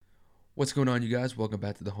What's going on, you guys? Welcome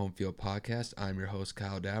back to the Home Field Podcast. I'm your host,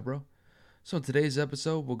 Kyle Dabro. So in today's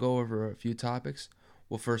episode, we'll go over a few topics.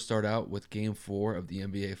 We'll first start out with Game 4 of the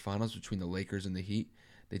NBA Finals between the Lakers and the Heat.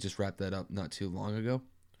 They just wrapped that up not too long ago.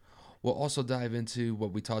 We'll also dive into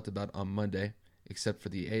what we talked about on Monday, except for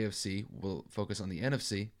the AFC. We'll focus on the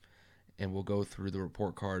NFC, and we'll go through the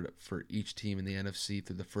report card for each team in the NFC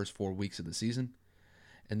through the first 4 weeks of the season.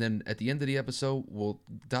 And then at the end of the episode, we'll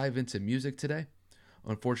dive into music today.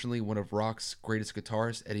 Unfortunately, one of rock's greatest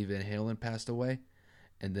guitarists, Eddie Van Halen, passed away.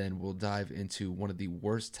 And then we'll dive into one of the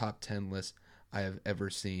worst top 10 lists I have ever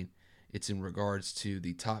seen. It's in regards to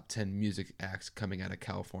the top 10 music acts coming out of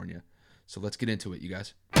California. So let's get into it, you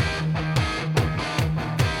guys.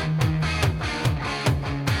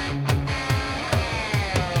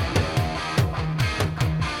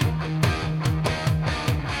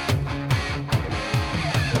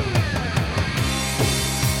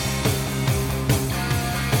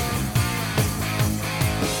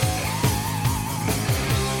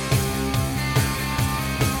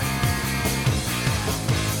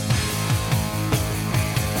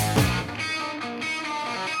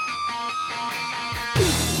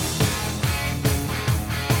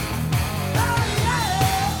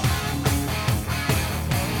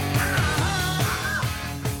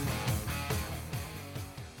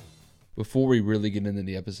 Before we really get into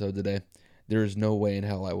the episode today, there is no way in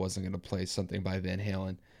hell I wasn't going to play something by Van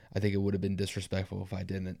Halen. I think it would have been disrespectful if I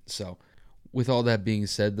didn't. So, with all that being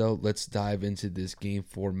said, though, let's dive into this Game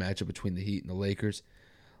 4 matchup between the Heat and the Lakers.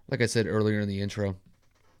 Like I said earlier in the intro,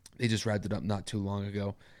 they just wrapped it up not too long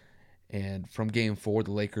ago. And from Game 4,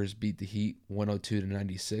 the Lakers beat the Heat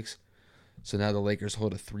 102-96. So now the Lakers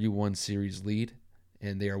hold a 3-1 series lead,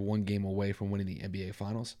 and they are one game away from winning the NBA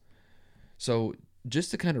Finals. So,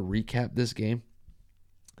 just to kind of recap this game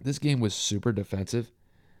was super defensive.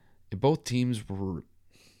 And both teams were,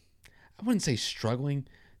 I wouldn't say struggling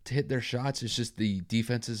to hit their shots. It's just the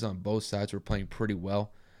defenses on both sides were playing pretty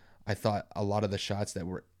well. I thought a lot of the shots that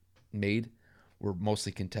were made were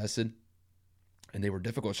mostly contested, and they were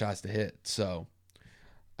difficult shots to hit. So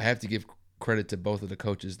I have to give credit to both of the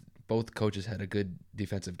coaches. Both coaches had a good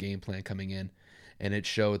defensive game plan coming in, and it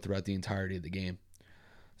showed throughout the entirety of the game.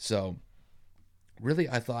 So really,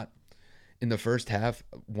 I thought in the first half,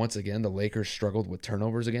 once again, the Lakers struggled with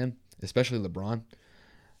turnovers again, especially LeBron.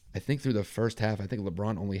 I think through the first half,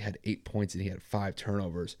 LeBron only had 8 points and he had 5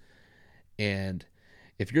 turnovers. And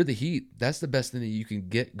if you're the Heat, that's the best thing that you can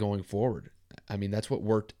get going forward. I mean, that's what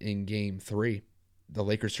worked in Game 3. The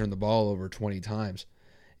Lakers turned the ball over 20 times,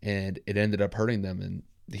 and it ended up hurting them. And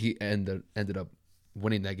the Heat ended up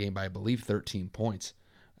winning that game by, I believe, 13 points.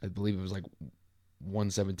 I believe it was like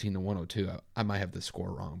 117-102. I might have the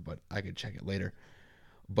score wrong, but I could check it later.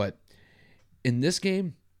 But in this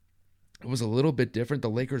game, it was a little bit different. The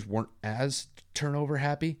Lakers weren't as turnover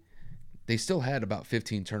happy. They still had about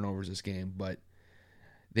 15 turnovers this game, but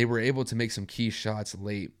they were able to make some key shots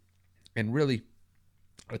late. And really,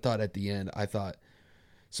 I thought at the end,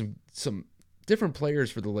 some different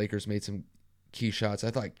players for the Lakers made some key shots.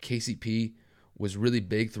 I thought KCP was really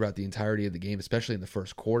big throughout the entirety of the game, especially in the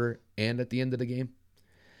first quarter and at the end of the game.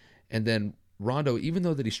 And then Rondo, even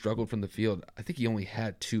though that he struggled from the field, I think he only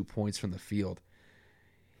had 2 points from the field.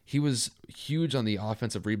 He was huge on the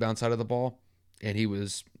offensive rebound side of the ball, and he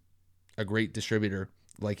was a great distributor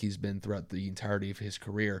like he's been throughout the entirety of his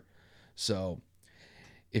career. So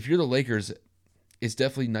if you're the Lakers, it's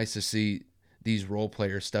definitely nice to see these role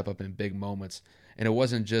players step up in big moments. And it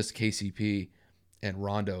wasn't just KCP and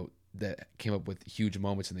Rondo that came up with huge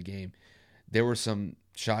moments in the game. There were some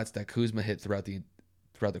shots that Kuzma hit throughout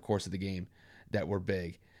the course of the game that were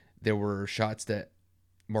big. There were shots that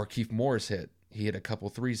Markieff Morris hit. He hit a couple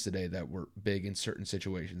threes today that were big in certain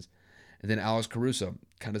situations. And then Alex Caruso,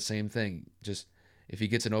 kind of same thing. Just if he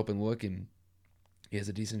gets an open look and he has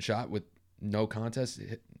a decent shot with no contest,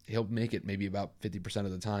 he'll make it maybe about 50%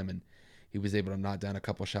 of the time. And he was able to knock down a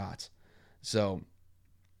couple shots. So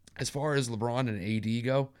as far as LeBron and AD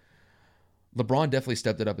go, LeBron definitely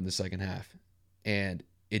stepped it up in the second half, and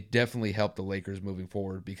it definitely helped the Lakers moving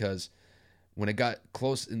forward because when it got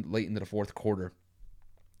close and late into the fourth quarter,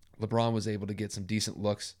 LeBron was able to get some decent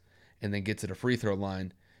looks and then get to the free throw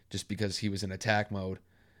line just because he was in attack mode,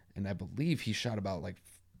 and I believe he shot about like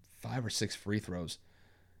 5 or 6 free throws,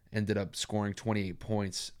 ended up scoring 28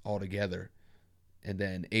 points altogether. And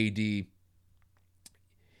then AD, he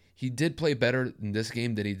did play better in this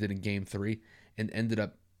game than he did in Game 3 and ended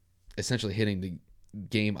up essentially hitting the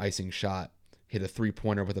game icing shot, hit a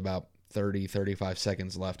three-pointer with about 35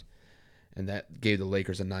 seconds left, and that gave the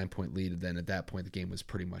Lakers a 9-point lead, and then at that point the game was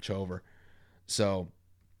pretty much over. So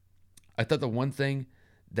I thought the one thing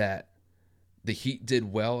that the Heat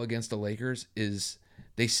did well against the Lakers is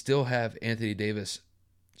they still have Anthony Davis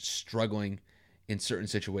struggling in certain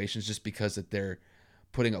situations just because that they're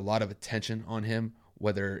putting a lot of attention on him,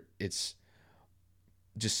 whether it's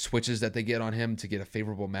just switches that they get on him to get a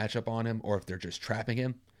favorable matchup on him, or if they're just trapping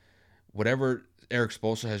him. Whatever Eric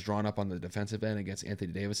Spoelstra has drawn up on the defensive end against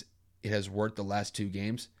Anthony Davis, it has worked the last 2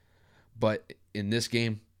 games. But in this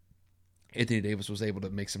game, Anthony Davis was able to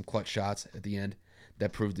make some clutch shots at the end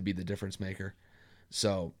that proved to be the difference maker.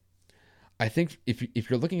 So I think if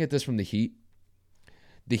you're looking at this from the Heat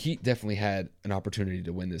definitely had an opportunity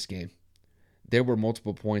to win this game. There were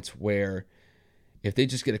multiple points where if they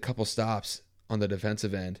just get a couple stops on the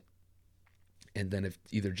defensive end, and then if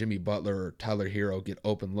either Jimmy Butler or Tyler Hero get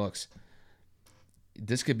open looks,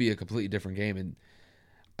 this could be a completely different game. And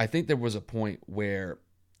I think there was a point where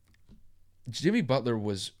Jimmy Butler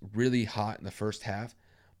was really hot in the first half,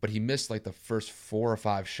 but he missed like the first 4 or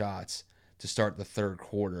 5 shots to start the third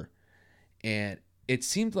quarter. And it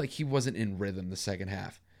seemed like he wasn't in rhythm the second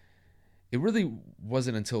half. It really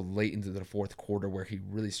wasn't until late into the fourth quarter where he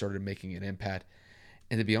really started making an impact.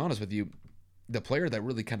 And to be honest with you, the player that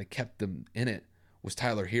really kind of kept them in it was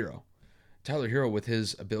Tyler Hero. Tyler Hero, with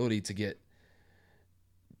his ability to get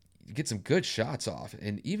some good shots off,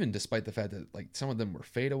 and even despite the fact that like some of them were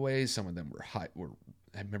fadeaways, some of them were high.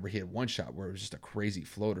 I remember he had one shot where it was just a crazy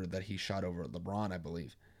floater that he shot over LeBron, I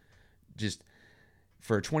believe. Just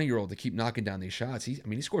for a 20-year-old to keep knocking down these shots,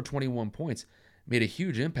 he scored 21 points, made a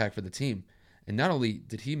huge impact for the team. And not only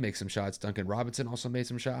did he make some shots, Duncan Robinson also made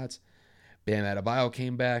some shots. Bam Adebayo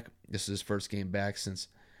came back. This is his first game back since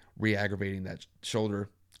re-aggravating that shoulder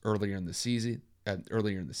earlier in the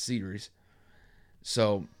series.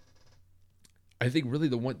 So I think really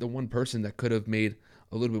the one person that could have made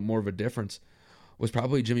a little bit more of a difference was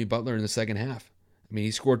probably Jimmy Butler in the second half. I mean,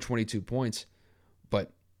 he scored 22 points,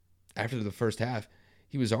 but after the first half,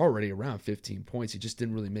 he was already around 15 points. He just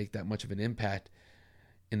didn't really make that much of an impact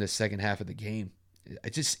in the second half of the game.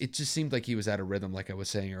 It just seemed like he was out of rhythm, like I was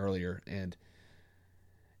saying earlier, and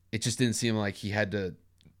it just didn't seem like he had to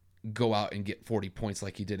go out and get 40 points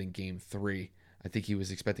like he did in Game 3. I think he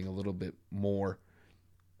was expecting a little bit more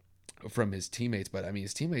from his teammates, but I mean,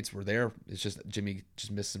 his teammates were there. It's just Jimmy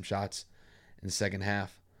just missed some shots in the second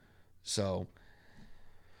half. So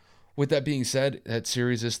with that being said, that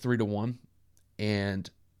series is 3-1, and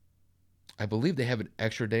I believe they have an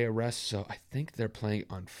extra day of rest, so I think they're playing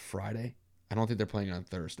on Friday. I don't think they're playing on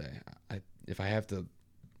Thursday. If I have to,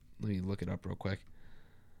 let me look it up real quick.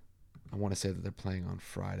 I want to say that they're playing on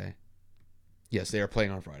Friday. Yes, they are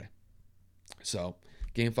playing on Friday. So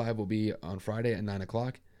Game 5 will be on Friday at 9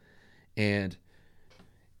 o'clock. And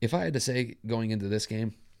if I had to say going into this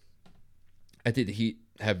game, I think the Heat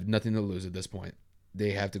have nothing to lose at this point.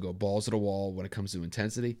 They have to go balls to the wall when it comes to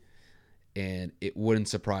intensity. And it wouldn't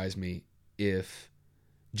surprise me if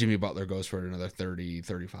Jimmy Butler goes for another 30,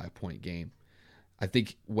 35-point game. I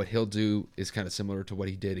think what he'll do is kind of similar to what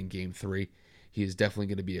he did in Game 3. He is definitely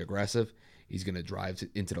going to be aggressive. He's going to drive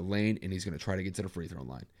into the lane, and he's going to try to get to the free throw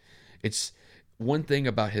line. It's one thing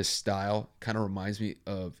about his style kind of reminds me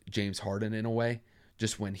of James Harden in a way.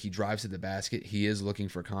 Just when he drives to the basket, he is looking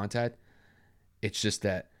for contact. It's just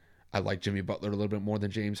that I like Jimmy Butler a little bit more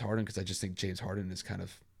than James Harden because I just think James Harden is kind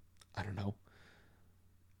of, I don't know.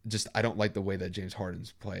 I don't like the way that James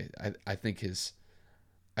Harden's play. I think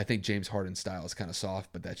James Harden's style is kind of soft,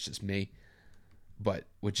 but that's just me. But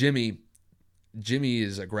with Jimmy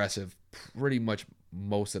is aggressive pretty much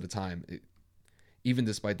most of the time, even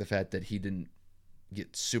despite the fact that he didn't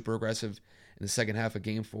get super aggressive in the second half of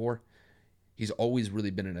Game 4. He's always really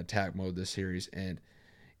been in attack mode this series, and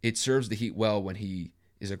it serves the Heat well when he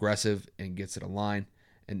is aggressive and gets to the line.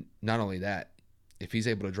 And not only that, if he's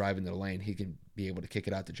able to drive into the lane, he can be able to kick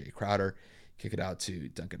it out to Jay Crowder, kick it out to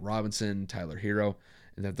Duncan Robinson, Tyler Hero.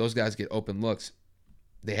 And if those guys get open looks,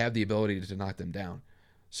 they have the ability to knock them down.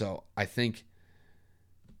 So I think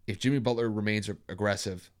if Jimmy Butler remains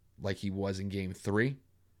aggressive like he was in Game 3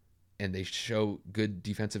 and they show good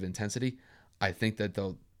defensive intensity, I think that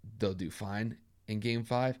they'll do fine in Game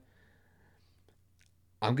 5.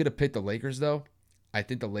 I'm going to pick the Lakers, though. I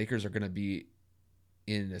think the Lakers are going to be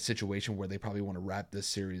in a situation where they probably want to wrap this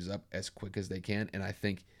series up as quick as they can, and I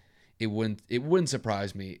think it wouldn't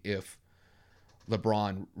surprise me if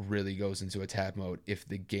LeBron really goes into attack mode if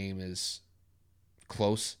the game is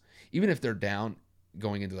close. Even if they're down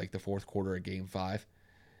going into like the fourth quarter of Game 5,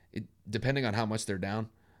 depending on how much they're down,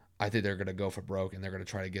 I think they're going to go for broke and they're going to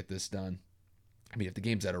try to get this done. I mean, if the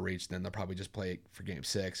game's out of reach, then they'll probably just play it for Game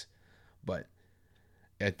 6. But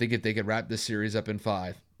I think if they could wrap this series up in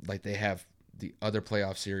 5, like they have the other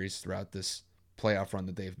playoff series throughout this playoff run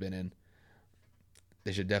that they've been in,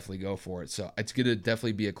 they should definitely go for it. So it's going to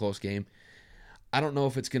definitely be a close game. I don't know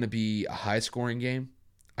if it's going to be a high-scoring game.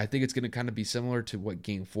 I think it's going to kind of be similar to what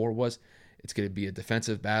Game 4 was. It's going to be a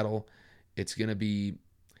defensive battle. It's going to be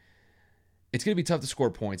tough to score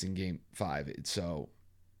points in Game 5. So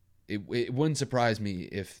it wouldn't surprise me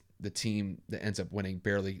if the team that ends up winning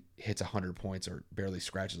barely hits 100 points or barely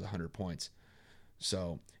scratches 100 points.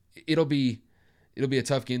 So it'll be a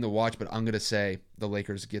tough game to watch, but I'm going to say the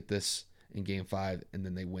Lakers get this in Game 5, and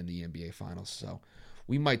then they win the NBA Finals. So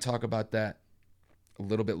we might talk about that a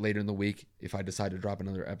little bit later in the week if I decide to drop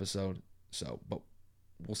another episode. So, but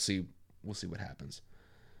we'll see what happens.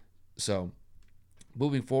 So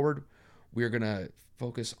moving forward, we're going to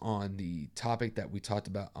focus on the topic that we talked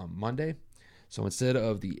about on Monday. So instead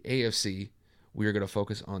of the AFC, we are going to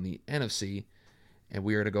focus on the NFC, and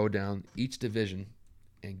we are going to go down each division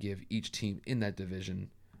and give each team in that division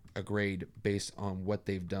a grade based on what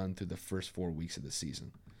they've done through the first 4 weeks of the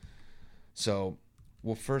season. So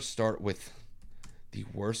we'll first start with the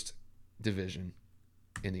worst division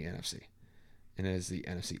in the NFC, and it is the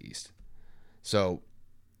NFC East. So,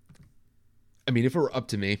 I mean, if it were up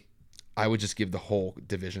to me, I would just give the whole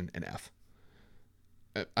division an F.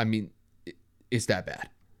 I mean, it's that bad.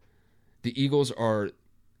 The Eagles are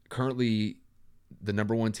currently the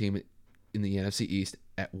number one team in the NFC East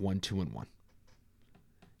at 1-2-1.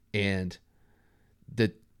 And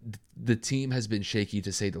the team has been shaky,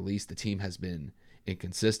 to say the least. The team has been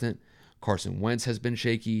inconsistent. Carson Wentz has been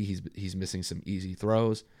shaky. He's missing some easy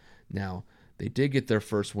throws. Now, they did get their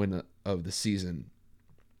first win of the season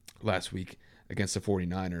last week against the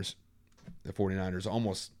 49ers. The 49ers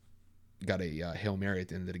almost got a Hail Mary at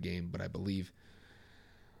the end of the game, but I believe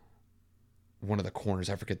one of the corners,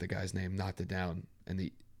 I forget the guy's name, knocked it down,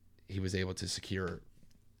 and he was able to secure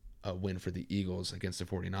a win for the Eagles against the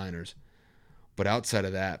 49ers. But outside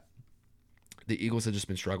of that, the Eagles have just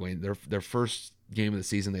been struggling. Their first game of the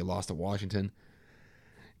season, they lost to Washington.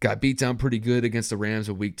 Got beat down pretty good against the Rams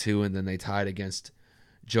in week 2, and then they tied against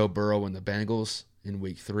Joe Burrow and the Bengals in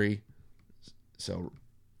week 3. So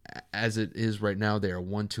as it is right now, they are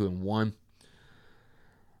 1-2-1.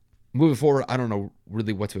 Moving forward, I don't know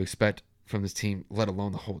really what to expect from this team, let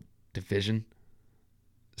alone the whole division.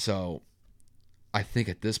 So I think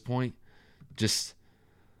at this point, just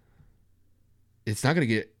it's not going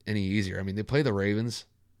to get any easier. I mean, they play the Ravens.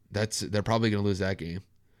 They're probably going to lose that game.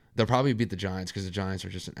 They'll probably beat the Giants because the Giants are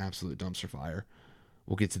just an absolute dumpster fire.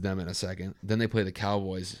 We'll get to them in a second. Then they play the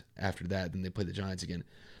Cowboys after that. Then they play the Giants again.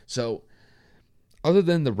 So other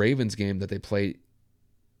than the Ravens game that they played,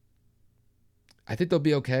 I think they'll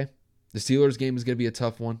be okay. The Steelers game is going to be a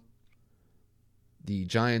tough one. The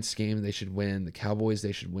Giants game, they should win. The Cowboys,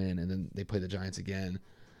 they should win. And then they play the Giants again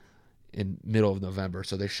in middle of November.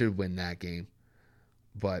 So they should win that game.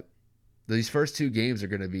 But these first 2 games are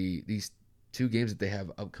going to be these 2 games that they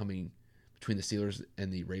have upcoming between the Steelers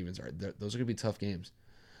and the Ravens. Those are going to be tough games.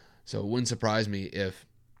 So it wouldn't surprise me if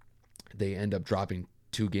they end up dropping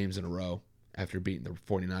 2 games in a row after beating the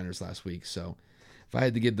 49ers last week. So if I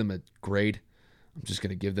had to give them a grade, I'm just going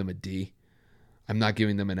to give them a D. I'm not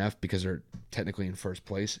giving them an F because they're technically in first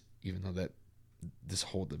place, even though that this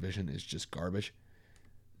whole division is just garbage.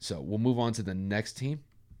 So we'll move on to the next team.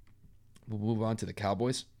 We'll move on to the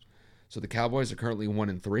Cowboys. So the Cowboys are currently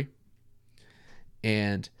 1-3.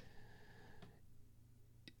 And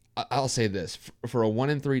I'll say this. For a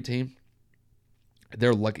 1-3 team,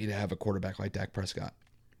 they're lucky to have a quarterback like Dak Prescott.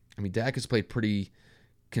 I mean, Dak has played pretty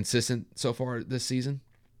consistent so far this season.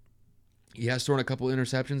 He has thrown a couple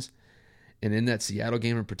interceptions. And in that Seattle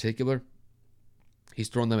game in particular, he's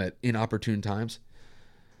thrown them at inopportune times.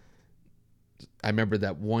 I remember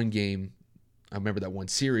that one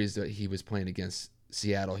series that he was playing against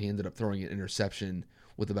Seattle. He ended up throwing an interception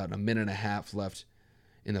with about a minute and a half left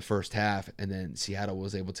in the first half, and then Seattle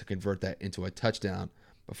was able to convert that into a touchdown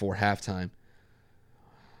before halftime.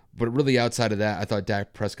 But really outside of that, I thought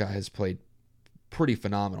Dak Prescott has played pretty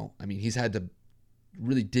phenomenal. I mean, he's had to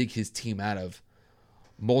really dig his team out of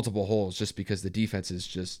multiple holes just because the defense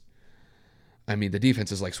is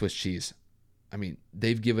like Swiss cheese. I mean,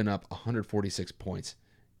 they've given up 146 points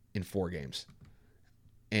in 4 games.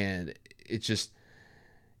 And it's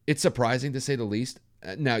surprising to say the least.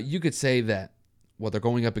 Now, you could say that, well, they're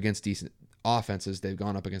going up against decent offenses. They've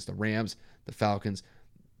gone up against the Rams, the Falcons,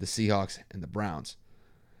 the Seahawks, and the Browns.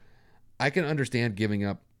 I can understand giving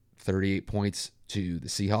up 38 points to the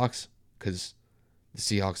Seahawks because the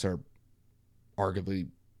Seahawks are arguably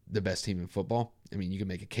the best team in football. I mean, you can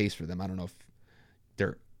make a case for them. I don't know if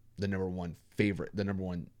they're the number one favorite, the number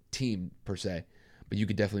one team per se, but you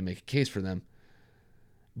could definitely make a case for them.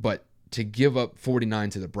 But to give up 49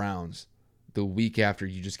 to the Browns, the week after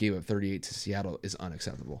you just gave up 38 to Seattle is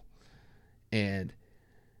unacceptable. And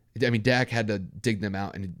I mean, Dak had to dig them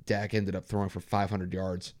out, and Dak ended up throwing for 500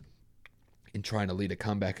 yards in trying to lead a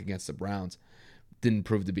comeback against the Browns. Didn't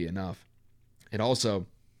prove to be enough. And also,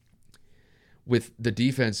 with the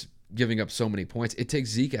defense giving up so many points, it takes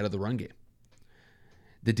Zeke out of the run game.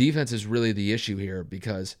 The defense is really the issue here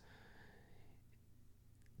because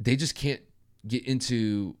they just can't get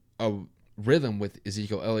into a rhythm with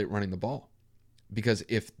Ezekiel Elliott running the ball. Because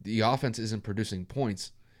if the offense isn't producing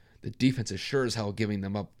points, the defense is sure as hell giving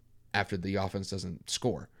them up after the offense doesn't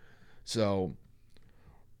score. So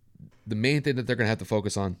the main thing that they're going to have to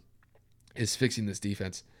focus on is fixing this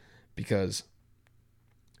defense, because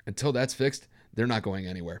until that's fixed, they're not going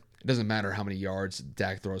anywhere. It doesn't matter how many yards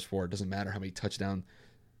Dak throws for. It doesn't matter how many touchdowns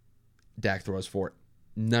Dak throws for.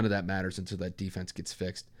 None of that matters until that defense gets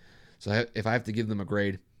fixed. So if I have to give them a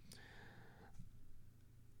grade,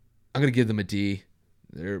 I'm going to give them a D.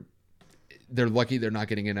 They're lucky they're not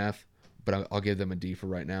getting an F, but I'll give them a D for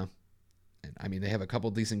right now. And I mean, they have a couple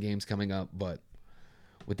decent games coming up, but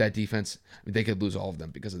with that defense, I mean, they could lose all of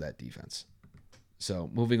them because of that defense. So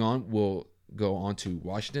moving on, we'll go on to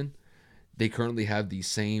Washington. They currently have the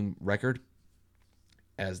same record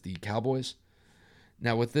as the Cowboys.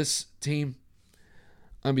 Now with this team,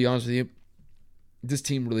 I'm going to be honest with you, this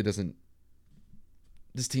team doesn't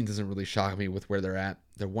really shock me with where they're at.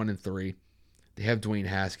 They're 1-3. They have Dwayne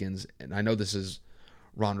Haskins, and I know this is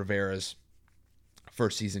Ron Rivera's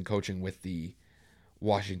first season coaching with the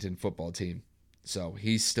Washington football team. So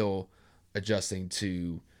he's still adjusting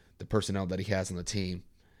to the personnel that he has on the team,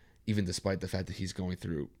 even despite the fact that he's going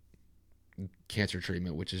through cancer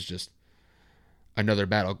treatment, which is just another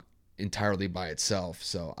battle entirely by itself.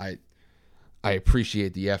 So I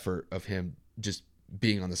appreciate the effort of him just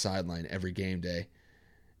being on the sideline every game day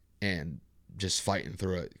and just fighting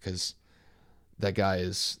through it, because that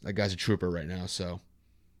guy's a trooper right now. So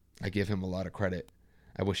I give him a lot of credit.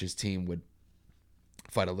 I wish his team would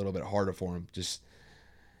fight a little bit harder for him. It's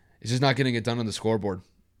just not getting it done on the scoreboard.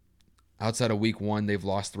 Outside of week 1, they've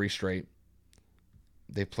lost 3 straight.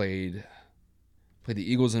 They played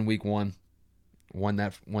the Eagles in week 1, won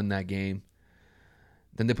that game.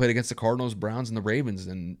 Then they played against the Cardinals, Browns, and the Ravens,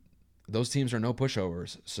 and those teams are no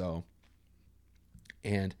pushovers. So,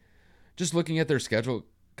 and just looking at their schedule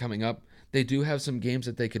coming up, they do have some games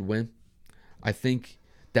that they could win. I think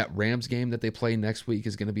that Rams game that they play next week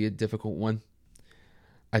is going to be a difficult one.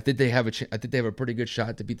 I think they have a pretty good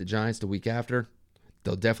shot to beat the Giants the week after.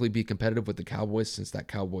 They'll definitely be competitive with the Cowboys, since that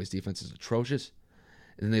Cowboys defense is atrocious.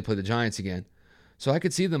 And then they play the Giants again. So I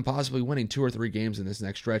could see them possibly winning 2 or 3 games in this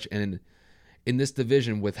next stretch. And in this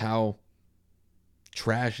division, with how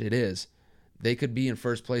trash it is, they could be in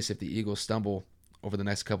first place if the Eagles stumble over the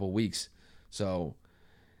next couple of weeks. So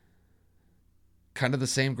kind of the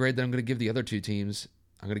same grade that I'm going to give the other 2 teams.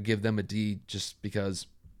 I'm going to give them a D just because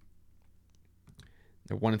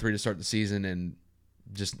they're 1-3 to start the season and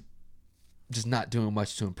just not doing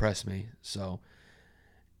much to impress me. So,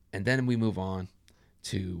 and then we move on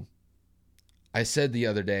to, I said the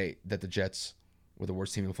other day that the Jets were the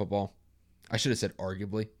worst team in football. I should have said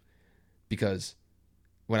arguably, because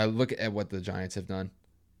when I look at what the Giants have done,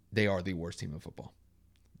 they are the worst team in football.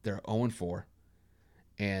 They're 0-4,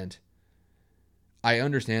 and I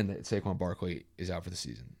understand that Saquon Barkley is out for the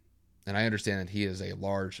season, and I understand that he is a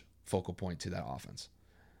large focal point to that offense.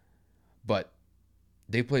 But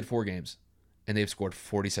they've played 4 games, and they've scored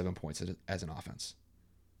 47 points as an offense.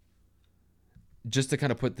 Just to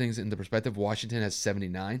kind of put things into perspective, Washington has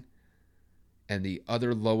 79, and the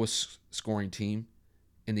other lowest scoring team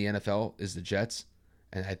in the NFL is the Jets,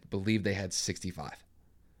 and I believe they had 65.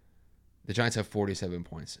 The Giants have 47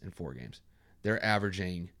 points in 4 games. They're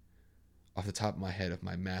averaging, off the top of my head, if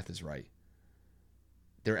my math is right,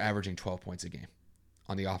 they're averaging 12 points a game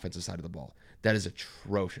on the offensive side of the ball. That is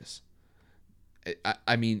atrocious.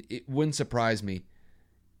 I mean, it wouldn't surprise me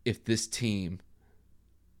if this team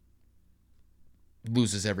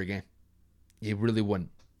loses every game. It really wouldn't.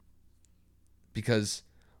 Because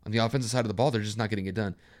on the offensive side of the ball, they're just not getting it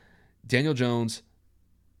done. Daniel Jones,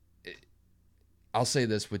 I'll say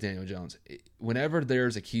this with Daniel Jones. Whenever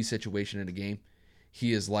there's a key situation in a game,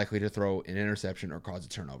 he is likely to throw an interception or cause a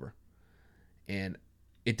turnover. And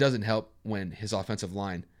it doesn't help when his offensive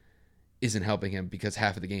line isn't helping him, because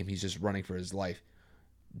half of the game he's just running for his life,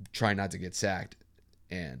 trying not to get sacked.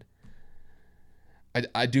 And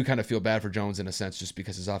I do kind of feel bad for Jones in a sense, just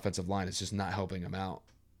because his offensive line is just not helping him out.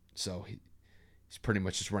 So he's pretty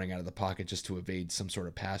much just running out of the pocket just to evade some sort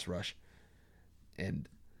of pass rush. And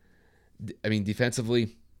I mean,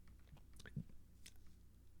 defensively,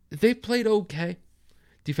 they played okay.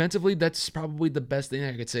 Defensively, that's probably the best thing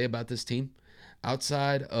I could say about this team.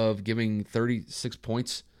 Outside of giving 36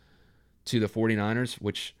 points to the 49ers,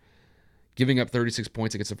 which giving up 36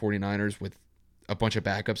 points against the 49ers with a bunch of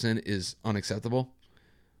backups in is unacceptable.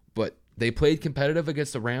 But they played competitive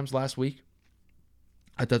against the Rams last week.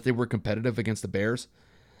 I thought they were competitive against the Bears.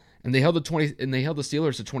 And they held the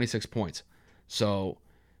Steelers to 26 points. So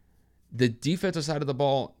the defensive side of the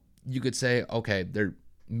ball, you could say, okay, they're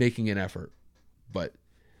making an effort. But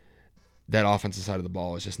that offensive side of the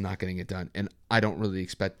ball is just not getting it done. And I don't really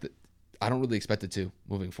expect it to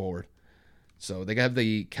moving forward. So they have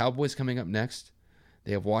the Cowboys coming up next.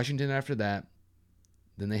 They have Washington after that.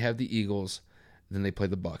 Then they have the Eagles. Then they play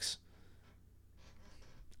the Bucs.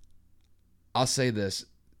 I'll say this.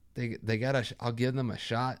 I'll give them a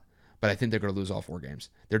shot, but I think they're going to lose all 4 games.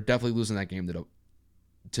 They're definitely losing that game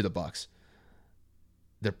to the Bucs.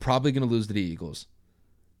 They're probably going to lose to the Eagles.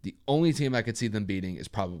 The only team I could see them beating is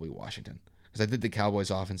probably Washington, because I think the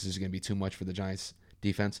Cowboys' offense is going to be too much for the Giants'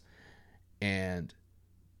 defense, and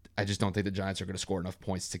I just don't think the Giants are going to score enough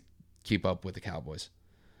points to keep up with the Cowboys.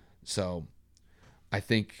 So I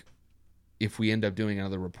think if we end up doing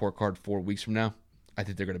another report card 4 weeks from now, I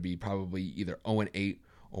think they're going to be probably either 0-8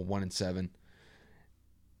 or 1-7.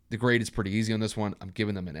 The grade is pretty easy on this one. I'm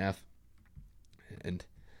giving them an F, and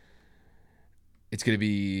it's going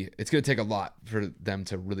to take a lot for them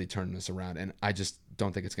to really turn this around, and I just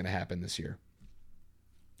don't think it's going to happen this year.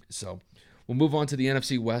 So we'll move on to the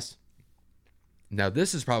NFC West. Now,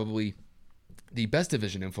 this is probably the best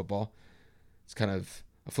division in football. It's kind of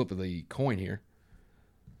a flip of the coin here.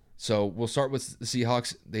 So we'll start with the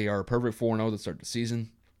Seahawks. They are a perfect 4-0 to start the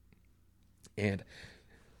season. And,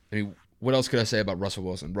 I mean, what else could I say about Russell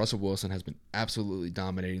Wilson? Russell Wilson has been absolutely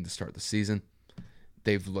dominating to start the season.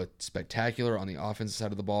 They've looked spectacular on the offensive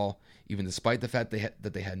side of the ball, even despite the fact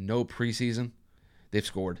that they had no preseason. They've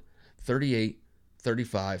scored 38,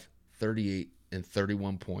 35, 38, and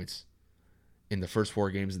 31 points in the first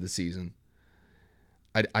 4 games of the season.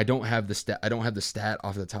 I don't have the stat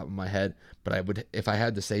off the top of my head, but I would, if I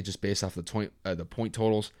had to say, just based off the point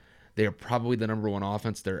totals, they are probably the number 1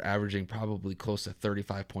 offense. They're averaging probably close to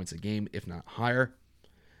 35 points a game, if not higher.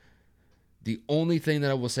 The only thing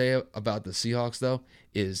that I will say about the Seahawks, though,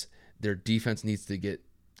 is their defense needs to get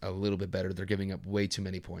a little bit better. They're giving up way too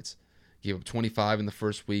many points. They gave up 25 in the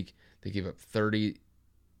first week. They gave up 30,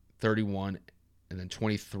 31, and then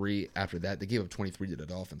 23 after that. They gave up 23 to the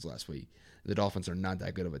Dolphins last week. The Dolphins are not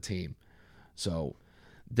that good of a team. So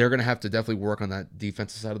they're going to have to definitely work on that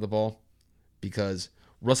defensive side of the ball, because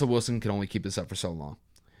Russell Wilson can only keep this up for so long.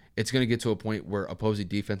 It's going to get to a point where opposing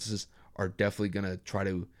defenses are definitely going to try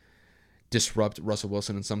to disrupt Russell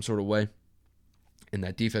Wilson in some sort of way. And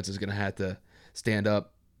that defense is going to have to stand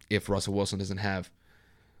up if Russell Wilson doesn't have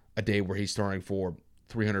a day where he's throwing for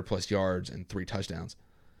 300-plus yards and 3 touchdowns.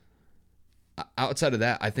 Outside of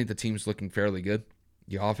that, I think the team's looking fairly good.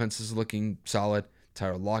 The offense is looking solid.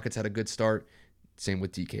 Tyler Lockett's had a good start. Same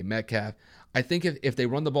with DK Metcalf. I think if they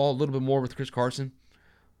run the ball a little bit more with Chris Carson,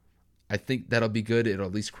 I think that'll be good. It'll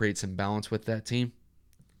at least create some balance with that team.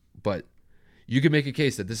 But you can make a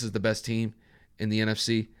case that this is the best team in the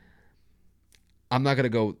NFC. I'm not going to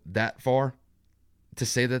go that far to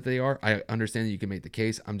say that they are. I understand that you can make the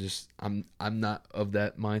case. I'm not of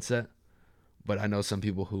that mindset, but I know some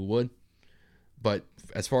people who would. But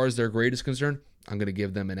as far as their grade is concerned, I'm going to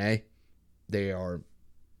give them an A. They are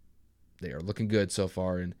looking good so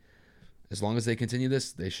far, and as long as they continue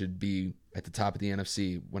this, they should be at the top of the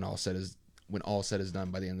NFC when all said is done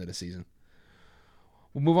by the end of the season.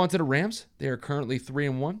 We'll move on to the Rams. They are currently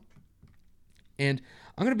 3-1, and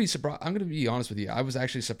I'm going to be honest with you. I was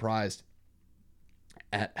actually surprised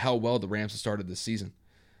at how well the Rams have started this season.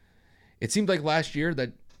 It seemed like last year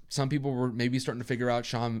that some people were maybe starting to figure out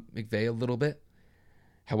Sean McVay a little bit.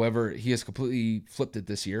 However, he has completely flipped it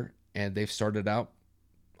this year, and they've started out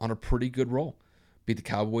on a pretty good roll. Beat the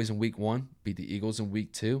Cowboys in week 1, beat the Eagles in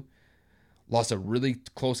week 2, lost a really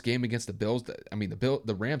close game against the Bills.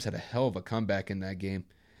 The Rams had a hell of a comeback in that game,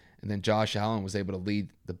 and then Josh Allen was able to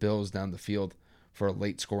lead the Bills down the field for a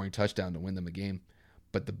late scoring touchdown to win them a game.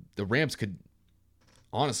 But the Rams could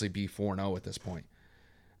honestly be 4-0 at this point.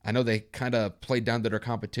 I know they kind of played down to their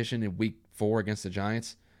competition in week 4 against the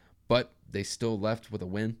Giants, but they still left with a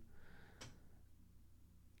win.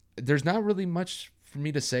 There's not really much for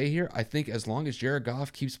me to say here. I think as long as Jared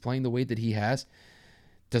Goff keeps playing the way that he has,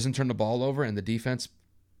 doesn't turn the ball over, and the defense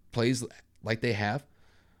plays like they have,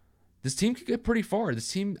 this team could get pretty far. This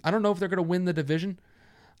team, I don't know if they're going to win the division.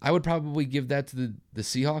 I would probably give that to the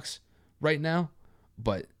Seahawks right now,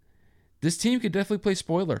 but this team could definitely play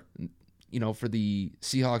spoiler. for the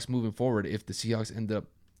Seahawks moving forward if the Seahawks end up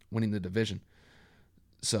winning the division.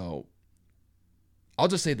 So I'll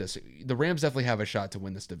just say this. The Rams definitely have a shot to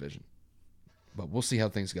win this division, but we'll see how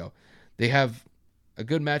things go. They have a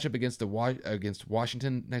good matchup against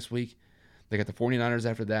Washington next week. They got the 49ers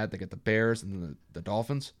after that. They got the Bears and then the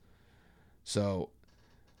Dolphins. So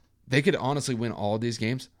they could honestly win all of these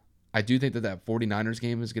games. I do think that 49ers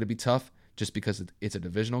game is going to be tough just because it's a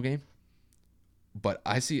divisional game. But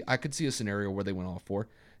I could see a scenario where they win all four.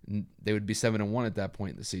 And they would be 7-1 at that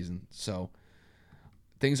point in the season. So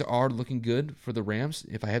things are looking good for the Rams.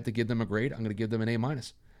 If I have to give them a grade, I'm going to give them an A-.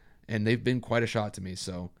 And they've been quite a shot to me.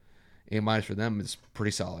 So A- for them is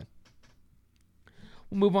pretty solid.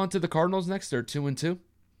 We'll move on to the Cardinals next. They're 2-2.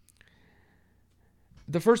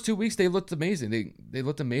 The first 2 weeks, they looked amazing. They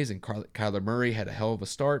looked amazing. Kyler Murray had a hell of a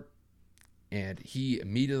start, and he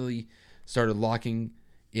immediately started locking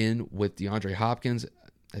in with DeAndre Hopkins.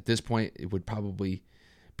 At this point, it would probably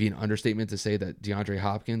be an understatement to say that DeAndre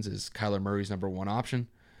Hopkins is Kyler Murray's number one option.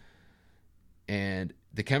 And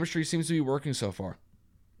the chemistry seems to be working so far.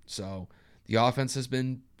 So the offense has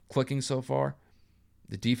been clicking so far.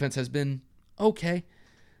 The defense has been okay.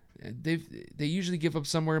 They usually give up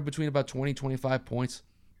somewhere in between about 20-25 points.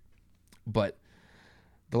 But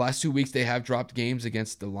the last 2 weeks they have dropped games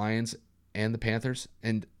against the Lions and the Panthers.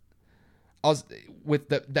 And with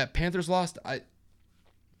that Panthers loss, I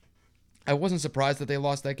wasn't surprised that they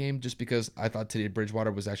lost that game just because I thought Teddy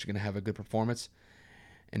Bridgewater was actually going to have a good performance.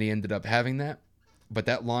 And he ended up having that. But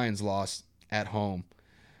that Lions loss at home,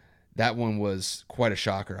 that one was quite a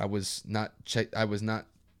shocker. I was not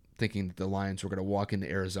thinking that the Lions were going to walk into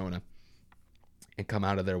Arizona and come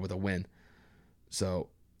out of there with a win. So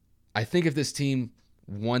I think if this team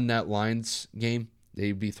won that Lions game,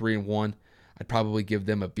 they'd be 3-1. I'd probably give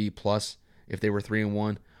them a B+ if they were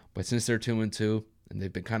 3-1. But since they're 2-2 and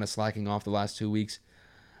they've been kind of slacking off the last 2 weeks,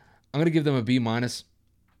 I'm going to give them a B-.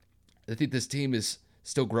 I think this team is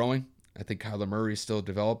still growing. I think Kyler Murray is still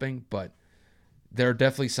developing, but there are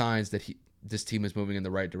definitely signs that this team is moving in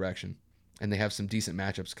the right direction. And they have some decent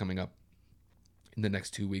matchups coming up in the next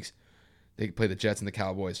 2 weeks. They play the Jets and the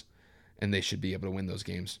Cowboys, and they should be able to win those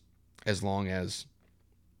games as long as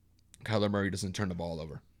Kyler Murray doesn't turn the ball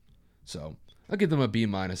over. So I'll give them a B-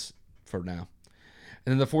 for now.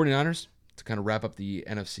 And then the 49ers, to kind of wrap up the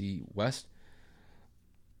NFC West,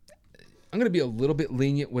 I'm going to be a little bit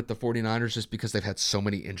lenient with the 49ers just because they've had so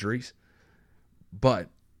many injuries. But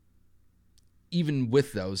even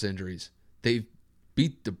with those injuries, they've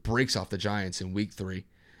beat the brakes off the Giants in week 3.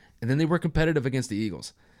 And then they were competitive against the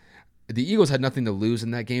Eagles. The Eagles had nothing to lose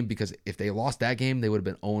in that game because if they lost that game, they would have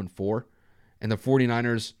been 0-4. And the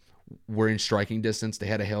 49ers were in striking distance. They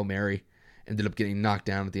had a Hail Mary, ended up getting knocked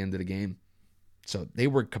down at the end of the game. So they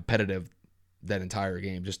were competitive that entire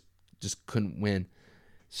game, just couldn't win.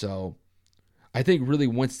 So I think really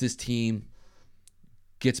once this team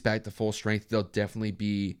gets back to full strength, they'll definitely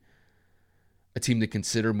be a team to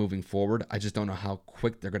consider moving forward. I just don't know how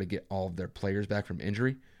quick they're going to get all of their players back from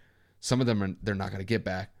injury. Some of them they're not going to get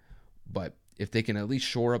back, but if they can at least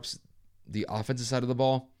shore up the offensive side of the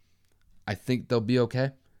ball, I think they'll be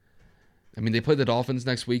okay. I mean, they play the Dolphins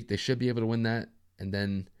next week. They should be able to win that. And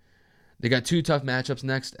then they got 2 tough matchups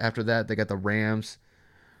next. After that, they got the Rams,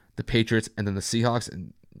 the Patriots, and then the Seahawks.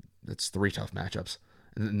 And that's 3 tough matchups.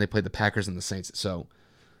 And then they play the Packers and the Saints. So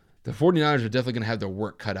the 49ers are definitely going to have their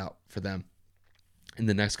work cut out for them in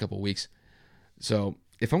the next couple of weeks. So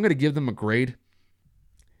if I'm going to give them a grade,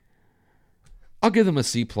 I'll give them a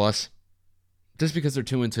C+, just because they're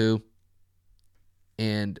 2-2.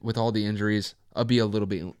 And with all the injuries, I'll be a little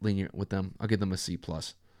bit lenient with them. I'll give them a C+. I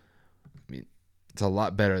mean, it's a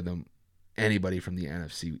lot better than anybody from the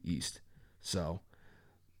NFC East. So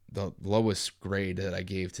the lowest grade that I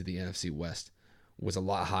gave to the NFC West was a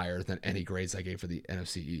lot higher than any grades I gave for the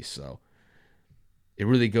NFC East. So it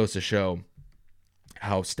really goes to show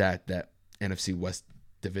how stacked that NFC West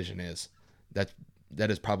division is. That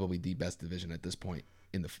is probably the best division at this point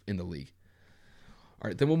in the league. All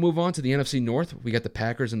right, then we'll move on to the NFC North. We got the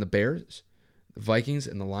Packers and the Bears, the Vikings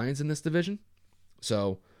and the Lions in this division.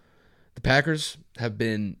 So the Packers have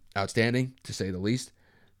been outstanding, to say the least.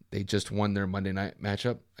 They just won their Monday night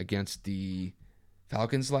matchup against the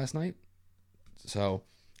Falcons last night. So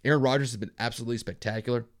Aaron Rodgers has been absolutely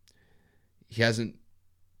spectacular. He hasn't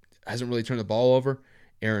really turned the ball over.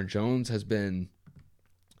 Aaron Jones has been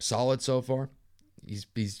solid so far. He's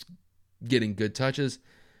getting good touches.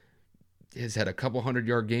 He's had a couple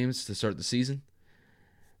 100-yard games to start the season.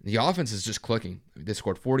 The offense is just clicking. They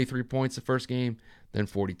scored 43 points the first game, then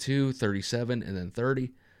 42, 37, and then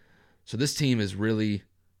 30. So this team is really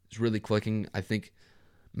clicking. I think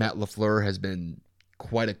Matt LaFleur has been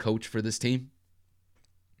quite a coach for this team.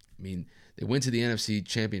 I mean, they went to the NFC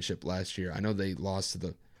Championship last year. I know they lost to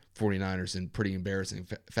the 49ers in pretty embarrassing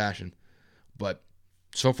fashion. But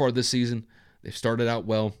so far this season, they've started out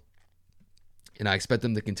well, and I expect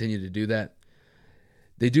them to continue to do that.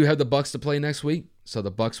 They do have the Bucs to play next week, so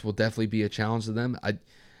the Bucs will definitely be a challenge to them.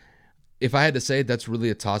 If I had to say, that's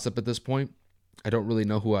really a toss-up at this point. I don't really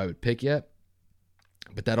know who I would pick yet,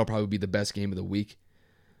 but that'll probably be the best game of the week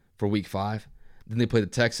for Week 5. Then they play the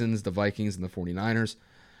Texans, the Vikings, and the 49ers.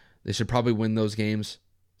 They should probably win those games.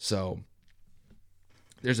 So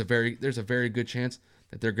there's a very good chance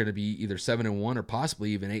that they're going to be either 7-1 or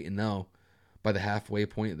possibly even 8-0 by the halfway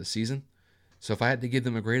point of the season. So if I had to give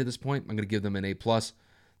them a grade at this point, I'm going to give them an A+.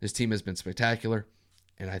 This team has been spectacular,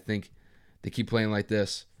 and I think they keep playing like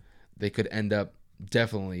this, they could end up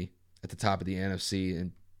definitely at the top of the NFC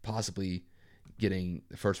and possibly getting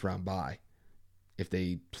the first round bye if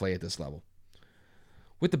they play at this level.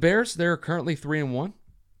 With the Bears, they're currently 3-1.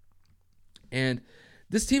 And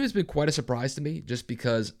this team has been quite a surprise to me just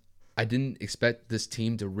because I didn't expect this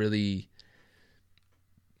team to really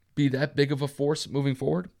be that big of a force moving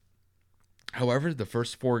forward. However, the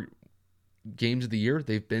first 4 games of the year,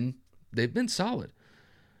 they've been solid.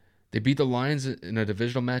 They beat the Lions in a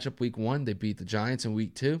divisional matchup week 1. They beat the Giants in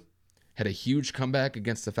week 2. Had a huge comeback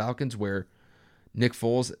against the Falcons where Nick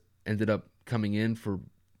Foles ended up coming in for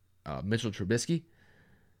Mitchell Trubisky.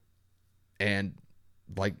 And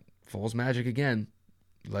like Foles magic again,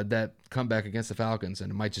 led that comeback against the Falcons. And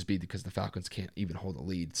it might just be because the Falcons can't even hold a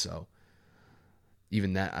lead. So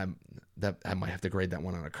even that, I might have to grade that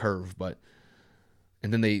one on a curve.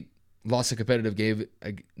 And then they lost a competitive game.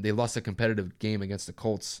 They lost a competitive game against the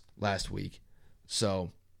Colts last week.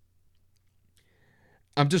 So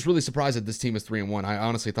I'm just really surprised that this team is 3-1. I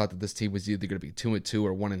honestly thought that this team was either going to be 2-2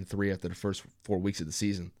 or 1-3 after the first 4 weeks of the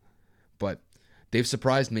season. But they've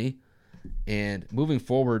surprised me. And moving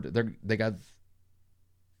forward, they have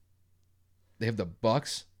the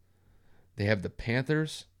Bucs, they have the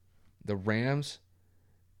Panthers, the Rams,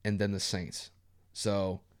 and then the Saints.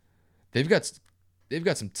 So they've got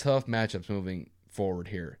some tough matchups moving forward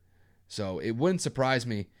here. So it wouldn't surprise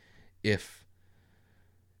me if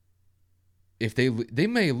they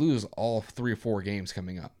may lose all 3 or 4 games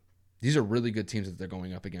coming up. These are really good teams that they're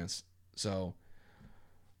going up against. So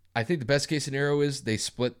I think the best case scenario is they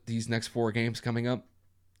split these next 4 games coming up.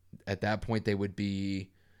 At that point, they would be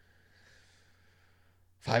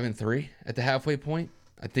 5-3 at the halfway point.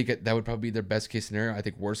 I think that would probably be their best case scenario. I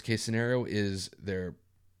think worst case scenario is they're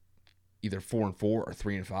either 4-4 or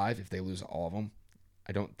 3-5 if they lose all of them.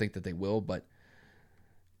 I don't think that they will, but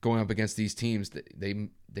going up against these teams,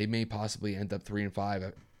 they may possibly end up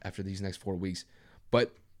 3-5 after these next 4 weeks.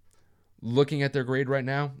 But looking at their grade right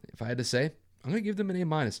now, if I had to say, I'm going to give them an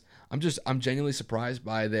A-. I'm genuinely surprised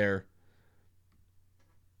by their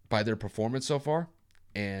performance so far,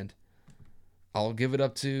 and I'll give it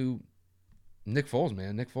up to Nick Foles,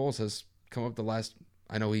 man. Nick Foles has come up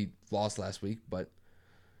I know he lost last week, but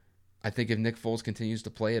I think if Nick Foles continues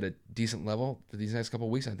to play at a decent level for these next couple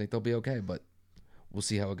of weeks, I think they'll be okay, but we'll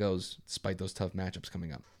see how it goes despite those tough matchups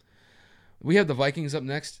coming up. We have the Vikings up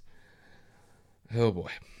next. Oh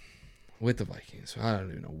boy. With the Vikings, I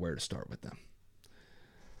don't even know where to start with them.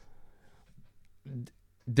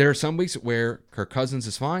 There are some weeks where Kirk Cousins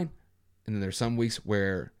is fine, and then there's some weeks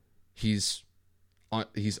where he's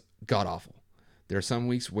god awful. There are some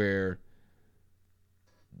weeks where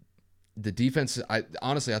the defense, I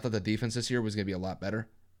thought the defense this year was going to be a lot better,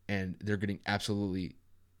 and they're getting absolutely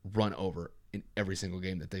run over in every single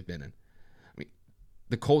game that they've been in. I mean,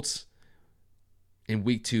 the Colts in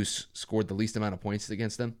week 2 scored the least amount of points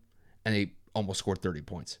against them, and they almost scored 30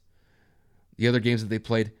 points. The other games that they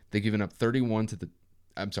played, they've given up 31 to the...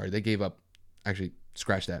 I'm sorry, they gave up... Actually,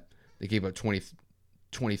 scratch that. They gave up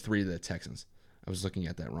 23 to the Texans. I was looking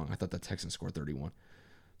at that wrong. I thought the Texans scored 31.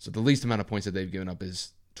 So the least amount of points that they've given up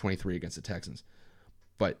is 23 against the Texans.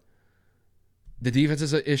 But the defense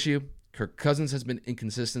is an issue. Kirk Cousins has been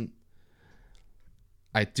inconsistent.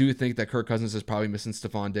 I do think that Kirk Cousins is probably missing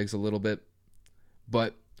Stephon Diggs a little bit.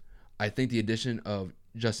 But I think the addition of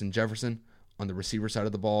Justin Jefferson on the receiver side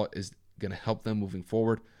of the ball is going to help them moving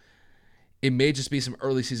forward. It may just be some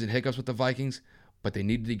early season hiccups with the Vikings, but they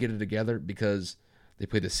needed to get it together because they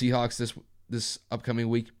play the Seahawks this upcoming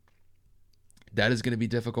week. That is going to be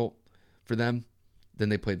difficult for them. Then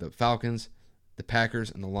they play the Falcons, the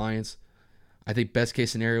Packers, and the Lions. I think best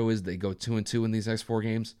case scenario is they go 2-2 in these next 4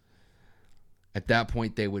 games. At that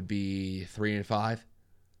point, they would be 3-5.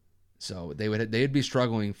 So they'd be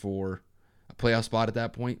struggling for a playoff spot at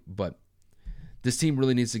that point, but this team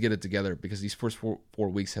really needs to get it together because these first four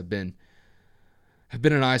weeks have been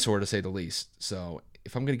an eyesore to say the least. So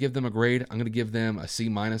if I'm going to give them a grade, I'm going to give them a C-.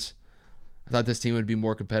 I thought this team would be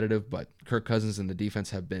more competitive, but Kirk Cousins and the defense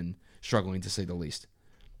have been struggling to say the least.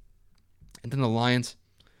 And then the Lions.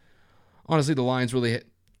 Honestly, the Lions really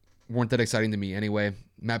weren't that exciting to me anyway.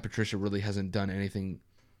 Matt Patricia really hasn't done anything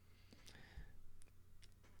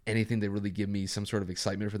that really give me some sort of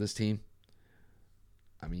excitement for this team.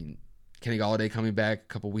 I mean, Kenny Golladay coming back a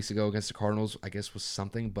couple weeks ago against the Cardinals, I guess was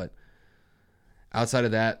something, but outside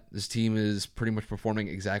of that, this team is pretty much performing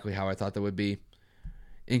exactly how I thought they would be.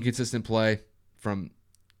 Inconsistent play from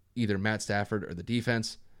either Matt Stafford or the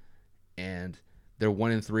defense, and they're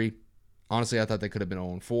 1-3. Honestly, I thought they could have been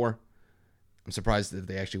 0-4. I'm surprised that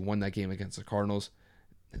they actually won that game against the Cardinals.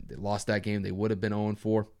 If they lost that game, they would have been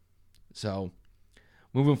 0-4. So,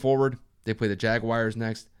 moving forward, they play the Jaguars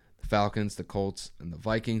next, the Falcons, the Colts, and the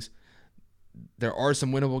Vikings. There are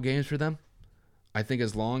some winnable games for them. I think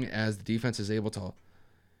as long as the defense is able to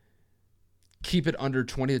keep it under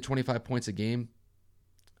 20 to 25 points a game,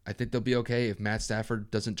 I think they'll be okay. If Matt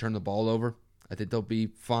Stafford doesn't turn the ball over, I think they'll be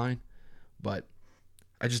fine. But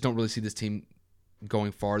I just don't really see this team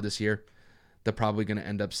going far this year. They're probably going to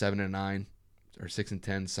end up 7-9 or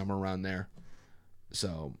 6-10, somewhere around there.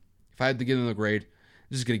 So if I had to give them a grade,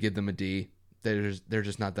 I'm just going to give them a D. They're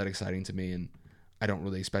just not that exciting to me, and I don't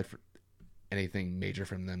really expect anything major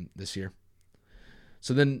from them this year.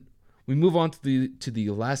 So then we move on to the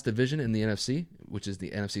last division in the NFC, which is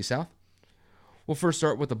the NFC South. We'll first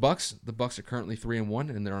start with the Bucs. The Bucs are currently 3-1,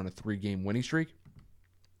 and they're on a 3-game winning streak.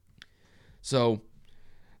 So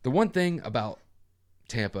the one thing about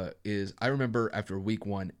Tampa is I remember after week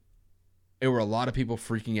 1, there were a lot of people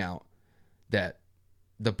freaking out that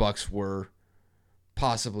the Bucs were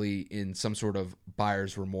possibly in some sort of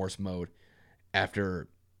buyer's remorse mode after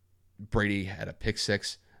Brady had a pick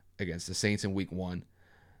 6 against the Saints in week 1.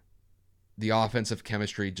 The offensive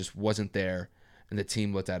chemistry just wasn't there, and the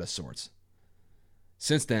team looked out of sorts.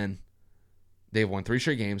 Since then, they've won 3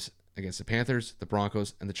 straight games against the Panthers, the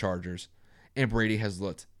Broncos, and the Chargers, and Brady has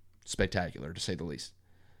looked spectacular, to say the least.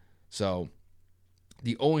 So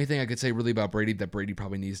the only thing I could say really about Brady that Brady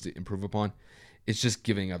probably needs to improve upon is just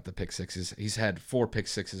giving up the pick 6s. He's had 4 pick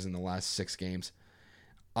 6s in the last 6 games.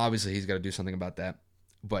 Obviously, he's got to do something about that.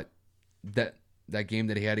 But that game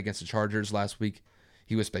that he had against the Chargers last week,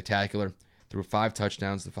 he was spectacular. Threw 5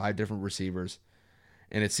 touchdowns to 5 different receivers.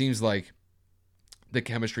 And it seems like the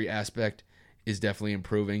chemistry aspect is definitely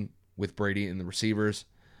improving with Brady and the receivers.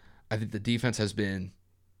 I think the defense has been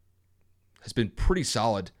pretty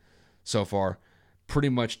solid so far. Pretty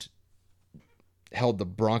much held the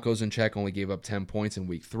Broncos in check, only gave up 10 points in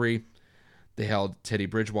week 3. They held Teddy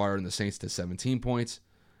Bridgewater and the Saints to 17 points.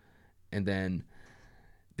 And then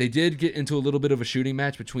they did get into a little bit of a shooting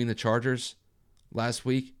match between the Chargers last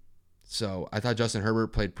week. So I thought Justin Herbert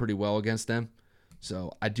played pretty well against them.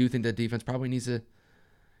 So I do think that defense probably needs to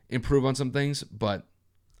improve on some things, but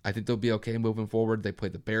I think they'll be okay moving forward. They play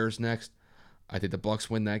the Bears next. I think the Bucs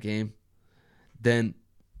win that game. Then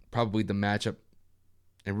probably the matchup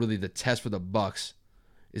and really the test for the Bucs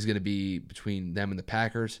is going to be between them and the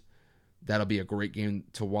Packers. That'll be a great game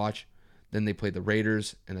to watch. Then they play the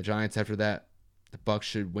Raiders and the Giants after that. The Bucs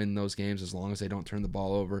should win those games as long as they don't turn the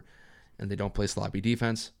ball over and they don't play sloppy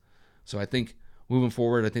defense. So I think moving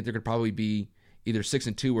forward, I think they're going to probably be either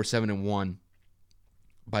 6-2 or 7-1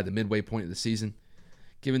 by the midway point of the season.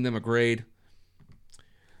 Giving them a grade,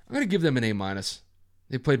 I'm going to give them an A-.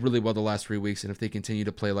 They played really well the last 3 weeks, and if they continue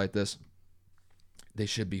to play like this, they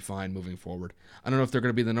should be fine moving forward. I don't know if they're going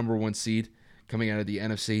to be the number 1 seed coming out of the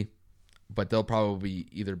NFC, but they'll probably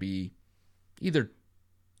either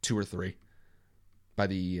 2 or 3 by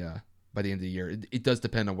the end of the year. It does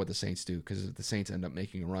depend on what the Saints do, because if the Saints end up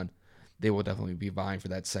making a run, they will definitely be vying for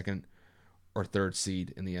that 2nd or 3rd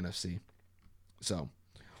seed in the NFC. So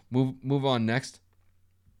move on next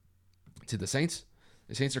to the Saints.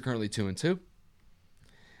 The Saints are currently 2-2.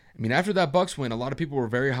 I mean, after that Bucs win, a lot of people were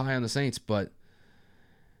very high on the Saints, but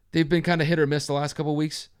they've been kind of hit or miss the last couple of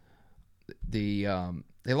weeks. They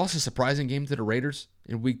lost a surprising game to the Raiders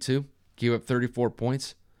in week 2, gave up 34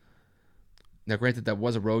 points. Now, granted, that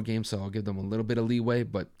was a road game, so I'll give them a little bit of leeway,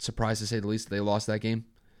 but surprised to say the least that they lost that game.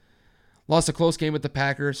 Lost a close game with the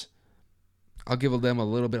Packers. I'll give them a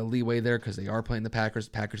little bit of leeway there because they are playing the Packers.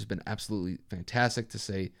 The Packers have been absolutely fantastic, to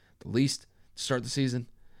say the least, to start the season.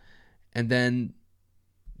 And then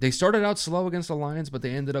they started out slow against the Lions, but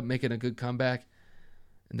they ended up making a good comeback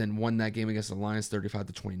and then won that game against the Lions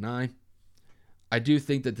 35-29. I do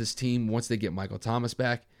think that this team, once they get Michael Thomas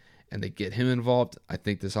back and they get him involved, I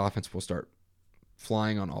think this offense will start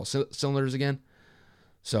flying on all cylinders again.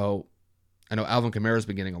 So I know Alvin Kamara's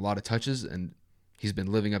been getting a lot of touches, and he's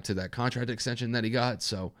been living up to that contract extension that he got.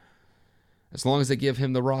 So as long as they give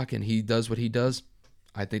him the rock and he does what he does,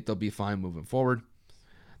 I think they'll be fine moving forward.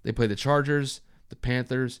 They play the Chargers, the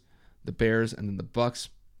Panthers, the Bears, and then the Bucks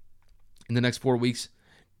in the next 4 weeks.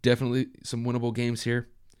 Definitely some winnable games here.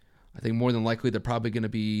 I think more than likely they're probably going to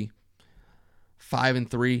be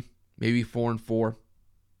 5-3, maybe 4-4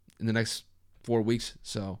 in the next 4 weeks.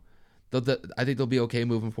 So I think they'll be okay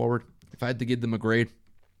moving forward. If I had to give them a grade,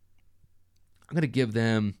 I'm going to give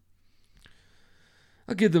them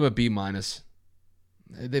a B-.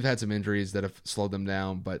 They've had some injuries that have slowed them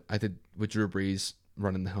down, but I think with Drew Brees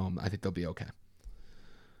running the helm, I think they'll be okay.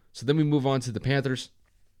 So then we move on to the Panthers.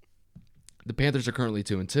 The Panthers are currently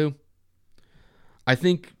 2-2. I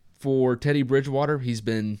think for Teddy Bridgewater, he's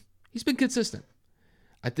been consistent.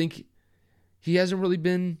 I think he hasn't really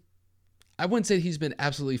been, I wouldn't say he's been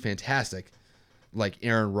absolutely fantastic like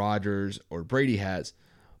Aaron Rodgers or Brady has,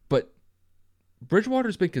 but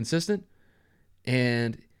Bridgewater's been consistent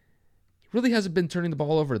and really hasn't been turning the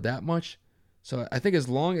ball over that much. So I think as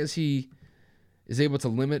long as he is able to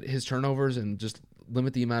limit his turnovers and just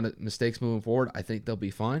limit the amount of mistakes moving forward, I think they'll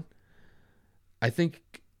be fine. I think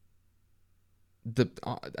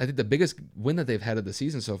the biggest win that they've had of the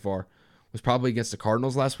season so far was probably against the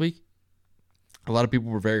Cardinals last week. A lot of people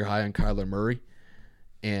were very high on Kyler Murray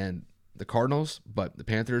and the Cardinals, but the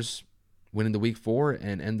Panthers went into week 4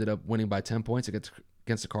 and ended up winning by 10 points against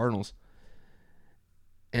the Cardinals.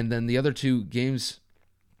 And then the other 2 games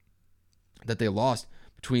that they lost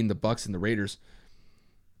between the Bucks and the Raiders,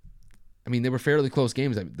 I mean, they were fairly close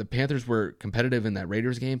games. The Panthers were competitive in that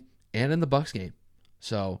Raiders game and in the Bucks game.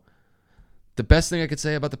 So the best thing I could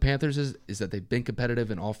say about the Panthers is that they've been competitive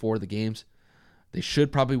in all 4 of the games. They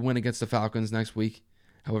should probably win against the Falcons next week.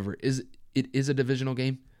 However, it is a divisional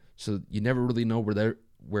game, so you never really know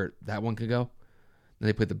where that one could go. Then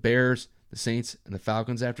they play the Bears, the Saints, and the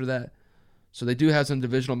Falcons after that. So they do have some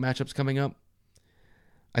divisional matchups coming up.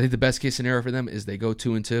 I think the best case scenario for them is they go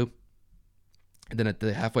 2-2, and then at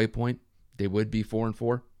the halfway point, they would be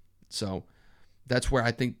 4-4. So that's where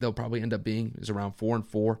I think they'll probably end up being, is around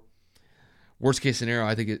 4-4. Worst case scenario,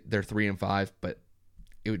 I think they're 3-5, but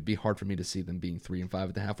it would be hard for me to see them being 3-5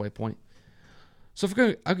 at the halfway point. So if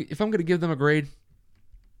I'm going to give them a grade,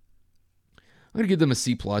 I'm going to give them a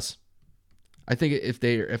C+. I think if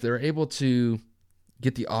they're able to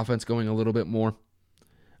get the offense going a little bit more,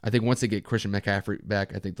 I think once they get Christian McCaffrey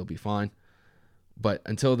back, I think they'll be fine. But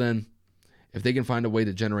until then, if they can find a way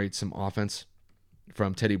to generate some offense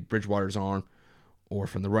from Teddy Bridgewater's arm or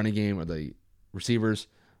from the running game or the receivers,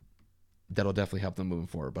 that'll definitely help them moving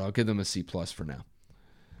forward. But I'll give them a C+ for now.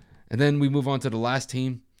 And then we move on to the last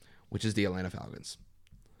team, which is the Atlanta Falcons.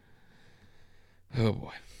 Oh,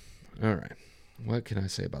 boy. All right. What can I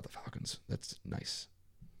say about the Falcons? That's nice.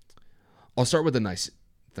 I'll start with the nice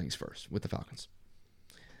things first with the Falcons.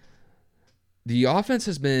 The offense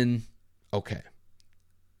has been okay.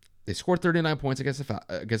 They scored 39 points against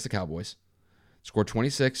the Cowboys, scored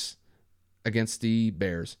 26 against the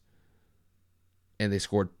Bears, and they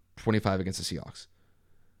scored 25 against the Seahawks.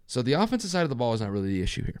 So the offensive side of the ball is not really the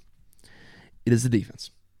issue here. It is the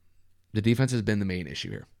defense. The defense has been the main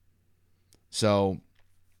issue here. So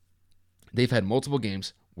they've had multiple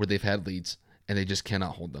games where they've had leads and they just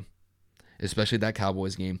cannot hold them. Especially that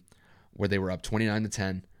Cowboys game where they were up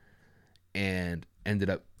 29-10 and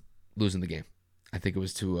ended up losing the game. I think it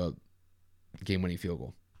was to a game-winning field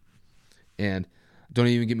goal. And don't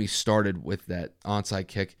even get me started with that onside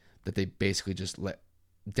kick that they basically just let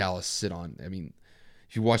Dallas sit on. I mean,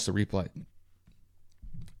 if you watch the replay,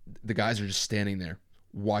 the guys are just standing there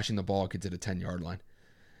watching the ball get to the 10-yard line.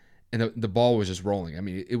 And the ball was just rolling. I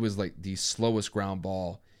mean, it was like the slowest ground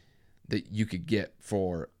ball that you could get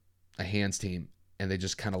for a hands team, and they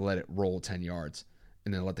just kind of let it roll 10 yards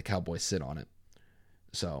and then let the Cowboys sit on it.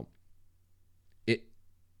 So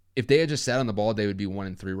if they had just sat on the ball, they would be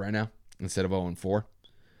 1-3 right now instead of 0-4.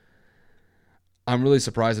 I'm really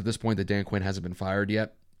surprised at this point that Dan Quinn hasn't been fired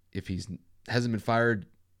yet. If he hasn't been fired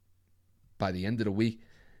by the end of the week,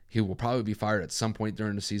 he will probably be fired at some point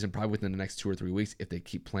during the season, probably within the next 2 or 3 weeks if they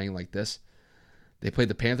keep playing like this. They play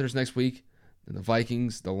the Panthers next week, then the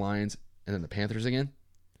Vikings, the Lions, and then the Panthers again.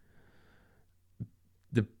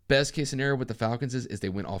 The best case scenario with the Falcons is they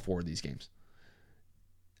win all 4 of these games.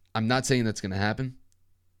 I'm not saying that's going to happen,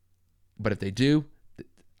 but if they do,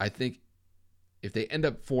 I think if they end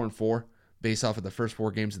up 4-4 based off of the first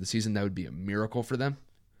 4 games of the season, that would be a miracle for them.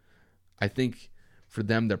 I think for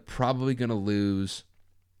them, they're probably going to lose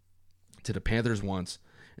to the Panthers once,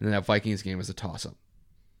 and then that Vikings game is a toss-up.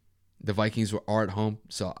 The Vikings are at home,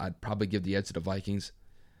 so I'd probably give the edge to the Vikings.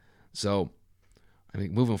 So, I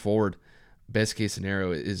mean, moving forward, best case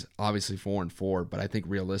scenario is obviously 4-4, but I think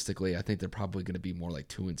realistically, I think they're probably going to be more like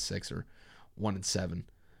 2-6 or 1-7.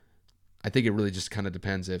 I think it really just kind of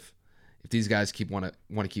depends if these guys want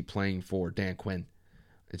to keep playing for Dan Quinn.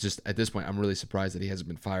 It's just at this point, I'm really surprised that he hasn't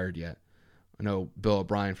been fired yet. I know Bill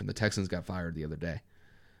O'Brien from the Texans got fired the other day,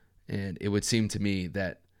 and it would seem to me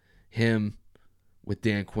that him with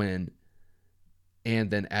Dan Quinn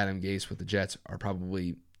and then Adam Gase with the Jets are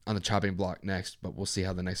probably on the chopping block next, but we'll see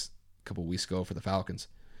how the next couple weeks go for the Falcons.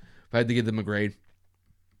 If I had to give them a grade,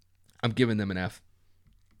 I'm giving them an F.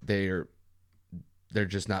 They're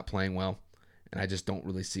just not playing well, and I just don't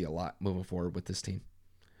really see a lot moving forward with this team.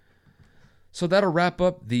 So that'll wrap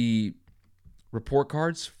up the report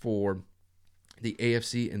cards for the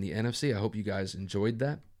AFC and the NFC. I hope you guys enjoyed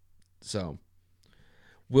that. So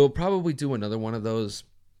we'll probably do another one of those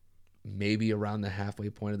maybe around the halfway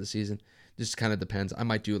point of the season. Just kind of depends. I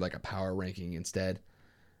might do like a power ranking instead.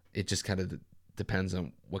 It just kind of depends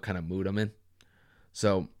on what kind of mood I'm in.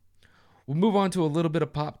 So we'll move on to a little bit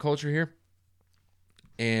of pop culture here.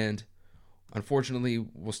 And unfortunately,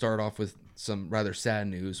 we'll start off with some rather sad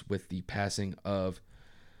news with the passing of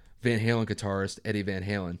Van Halen guitarist Eddie Van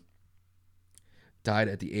Halen. Died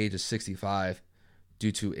at the age of 65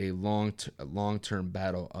 due to a long-term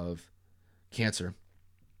battle of cancer.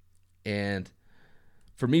 And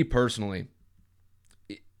for me personally,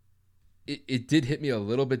 it did hit me a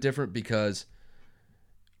little bit different because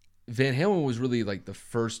Van Halen was really like the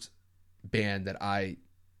first band that I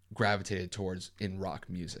gravitated towards in rock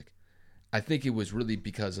music. I think it was really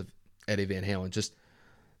because of Eddie Van Halen, just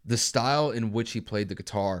the style in which he played the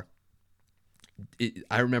guitar.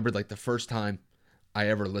 I remember like the first time I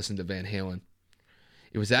ever listened to Van Halen.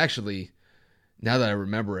 It was actually, now that I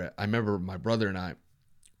remember it, I remember my brother and I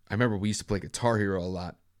remember we used to play Guitar Hero a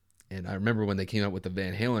lot. And I remember when they came out with the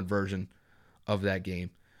Van Halen version of that game,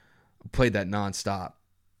 I played that nonstop.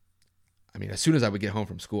 I mean, as soon as I would get home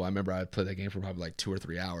from school, I remember I would play that game for probably like 2 or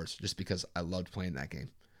 3 hours just because I loved playing that game.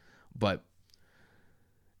 But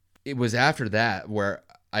it was after that where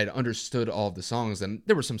I'd understood all of the songs, and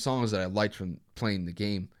there were some songs that I liked from playing the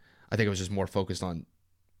game. I think I was just more focused on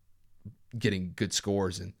getting good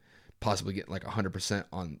scores and possibly getting like 100%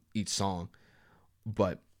 on each song.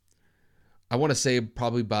 But I want to say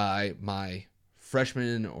probably by my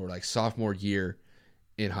freshman or like sophomore year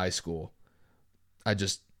in high school, I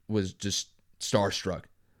just was just starstruck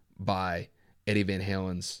by Eddie Van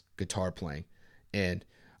Halen's guitar playing. And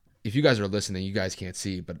if you guys are listening, you guys can't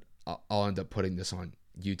see, but I'll end up putting this on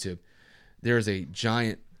YouTube. There is a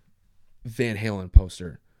giant Van Halen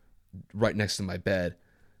poster right next to my bed,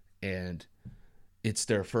 and it's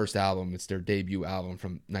their first album. It's their debut album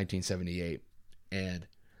from 1978, and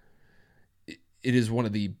it is one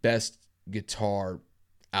of the best guitar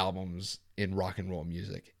albums in rock and roll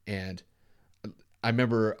music. And I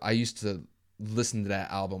remember I used to listen to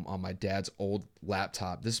that album on my dad's old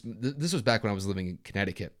laptop. This was back when I was living in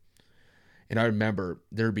Connecticut. And I remember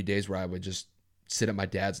there would be days where I would just sit at my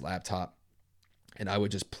dad's laptop and I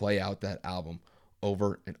would just play out that album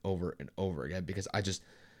over and over and over again because I just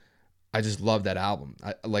love that album.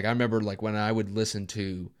 I remember like when I would listen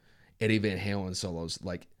to Eddie Van Halen solos,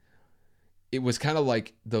 like it was kind of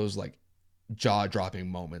like those like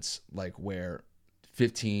jaw-dropping moments, like where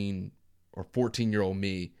 15 or 14-year-old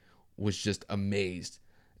me was just amazed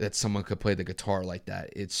that someone could play the guitar like that.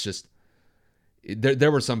 It's just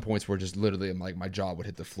there were some points where just literally like my jaw would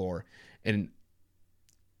hit the floor, and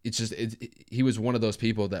it's just he was one of those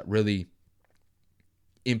people that really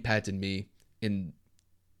impacted me in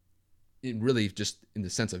really just in the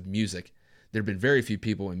sense of music. There have been very few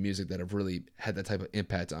people in music that have really had that type of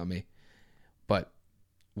impact on me, but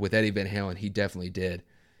with Eddie Van Halen, he definitely did,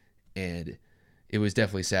 and it was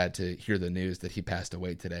definitely sad to hear the news that he passed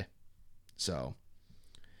away today. So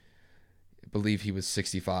I believe he was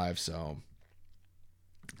 65, so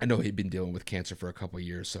I know he'd been dealing with cancer for a couple of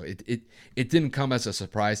years, so it didn't come as a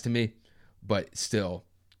surprise to me, but still,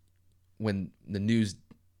 when the news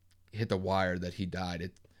hit the wire that he died,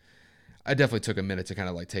 I definitely took a minute to kind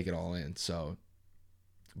of like take it all in. So,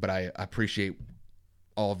 but I appreciate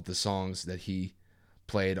all of the songs that he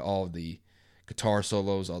played, all of the guitar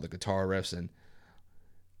solos, all the guitar riffs, and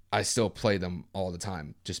I still play them all the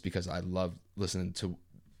time just because I love listening to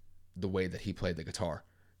the way that he played the guitar,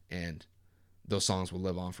 and those songs will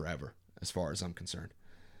live on forever as far as I'm concerned.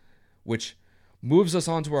 Which moves us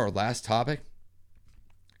on to our last topic.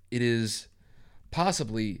 It is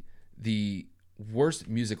possibly the worst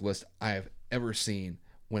music list I have ever seen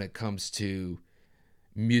when it comes to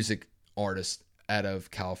music artists out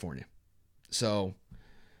of California. So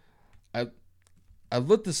I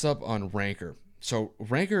looked this up on Ranker. So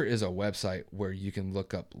Ranker is a website where you can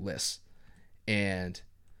look up lists, and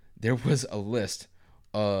there was a list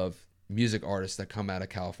of music artists that come out of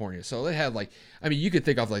California. So they had you could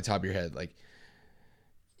think off the top of your head,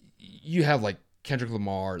 you have Kendrick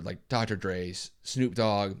Lamar, Dr. Dre, Snoop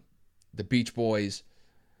Dogg, the Beach Boys,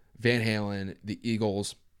 Van Halen, the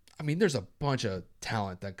Eagles. There's a bunch of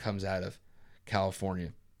talent that comes out of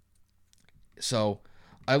California. So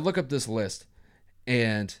I look up this list,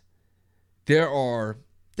 and there are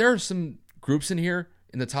some groups in here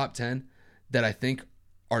in the top 10 that I think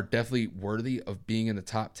are definitely worthy of being in the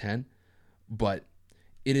top 10, but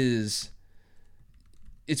it's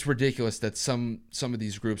ridiculous that some of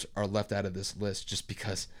these groups are left out of this list just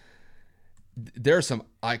because there are some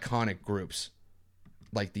iconic groups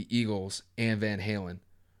like the Eagles and Van Halen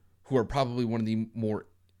who are probably more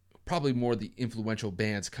the influential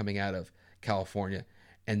bands coming out of California,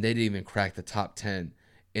 and they didn't even crack the top 10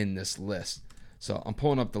 in this list. So I'm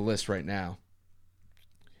pulling up the list right now.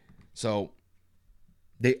 So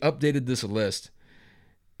they updated this list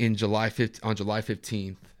on July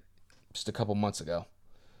 15th, just a couple months ago.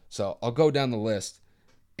 So I'll go down the list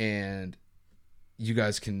and you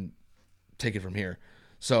guys can take it from here.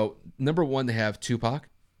 So number 1, they have Tupac.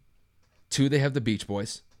 2, they have the Beach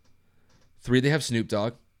Boys. 3, they have Snoop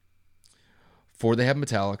Dogg. 4, they have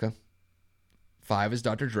Metallica. 5 is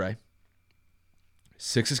Dr. Dre.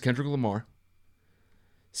 6 is Kendrick Lamar.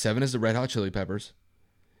 7 is the Red Hot Chili Peppers.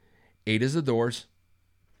 8 is the Doors.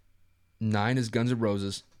 9 is Guns N'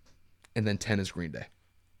 Roses. And then 10 is Green Day.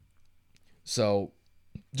 So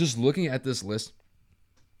just looking at this list,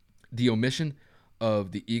 the omission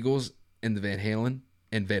of the Eagles and Van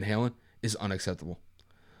Halen is unacceptable.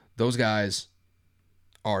 Those guys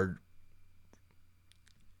are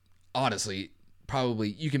honestly probably,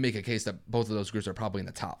 you can make a case that both of those groups are probably in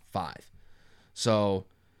the top 5. So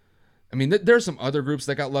there's some other groups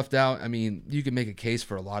that got left out. You can make a case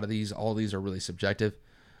for a lot of these. All of these are really subjective.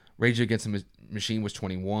 Rage Against the Machine was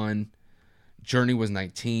 21. Journey was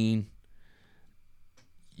 19.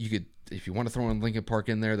 You could, if you want to throw in Linkin Park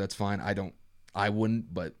in there, that's fine. I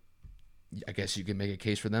wouldn't, but I guess you can make a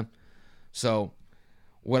case for them. So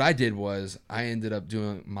what I did was I ended up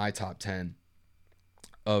doing my top 10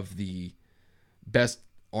 of the best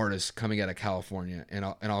artists coming out of California, and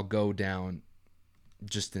I'll go down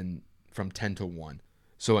just from 10 to 1.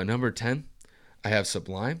 So at number 10, I have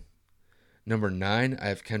Sublime. Number 9, I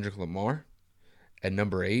have Kendrick Lamar. At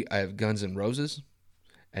number 8, I have Guns N' Roses.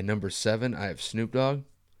 At number 7, I have Snoop Dogg.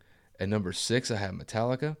 At number 6, I have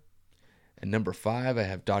Metallica. At number 5, I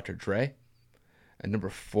have Dr. Dre. At number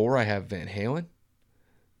 4, I have Van Halen.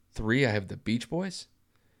 3, I have the Beach Boys.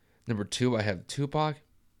 Number 2, I have Tupac.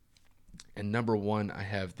 And number 1, I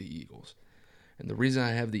have the Eagles. And the reason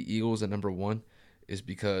I have the Eagles at number 1 is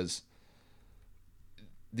because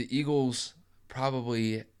the Eagles,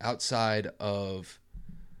 probably outside of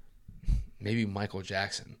maybe Michael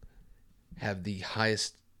Jackson, have the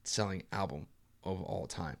highest selling album of all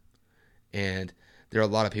time. And there are a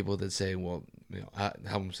lot of people that say, well,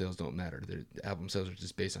 album sales don't matter. The album sales are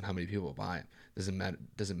just based on how many people buy it.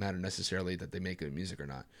 Doesn't matter necessarily that they make good music or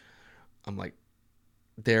not. I'm like,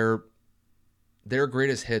 their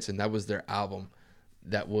greatest hits, and that was their album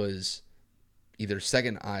that was either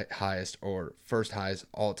second highest or first highest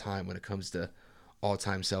all time when it comes to all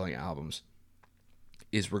time selling albums,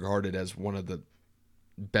 is regarded as one of the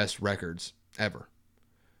best records ever,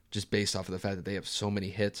 just based off of the fact that they have so many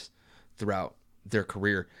hits throughout their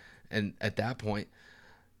career. And at that point,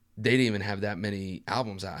 they didn't even have that many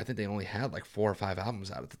albums out. I think they only had 4 or 5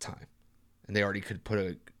 albums out at the time, and they already could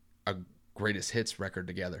put a greatest hits record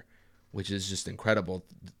together, which is just incredible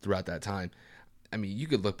throughout that time. You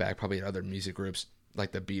could look back probably at other music groups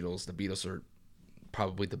like the Beatles. The Beatles are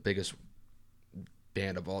probably the biggest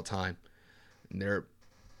band of all time, and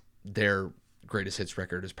their greatest hits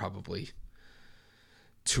record is probably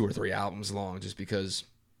 2 or 3 albums long, just because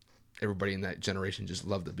everybody in that generation just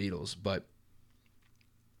loved the Beatles. But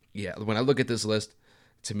yeah, when I look at this list,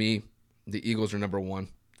 to me, the Eagles are number 1,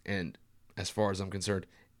 and as far as I'm concerned,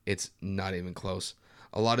 it's not even close.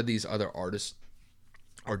 A lot of these other artists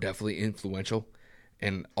are definitely influential,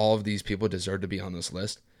 and all of these people deserve to be on this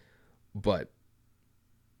list. But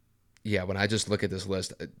yeah, when I just look at this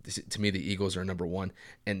list, to me, the Eagles are number 1.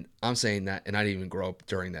 And I'm saying that, and I didn't even grow up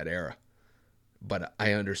during that era, but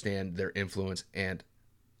I understand their influence. And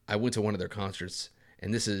I went to one of their concerts,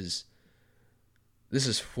 and this is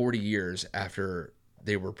 40 years after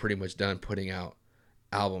they were pretty much done putting out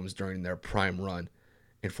albums during their prime run.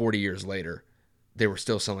 And 40 years later, they were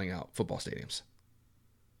still selling out football stadiums.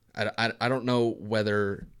 I don't know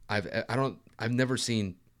whether I I've never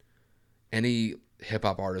seen any hip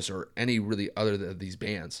hop artists or any really other of these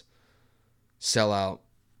bands sell out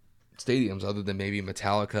stadiums other than maybe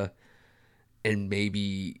Metallica and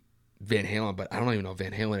maybe Van Halen. But I don't even know if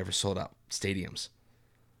Van Halen ever sold out stadiums.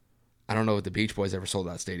 I don't know if the Beach Boys ever sold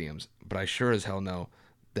out stadiums, but I sure as hell know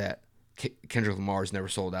that Kendrick Lamar has never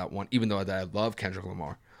sold out one, even though I love Kendrick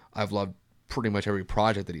Lamar. I've loved pretty much every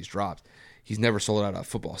project that he's dropped. He's never sold out a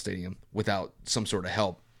football stadium without some sort of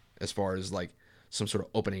help as far as like some sort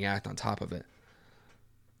of opening act on top of it.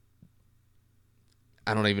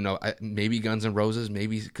 I don't even know. Maybe Guns N' Roses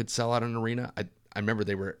maybe could sell out an arena. I remember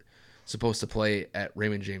they were supposed to play at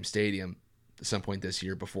Raymond James Stadium at some point this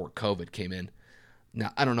year before COVID came in.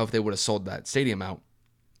 Now, I don't know if they would have sold that stadium out,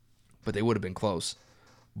 but they would have been close.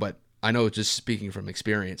 But I know, just speaking from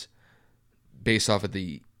experience, based off of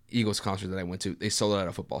the Eagles concert that I went to, they sold out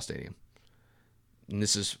a football stadium. And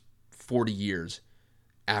this is 40 years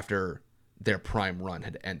after their prime run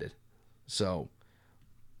had ended. So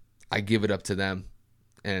I give it up to them,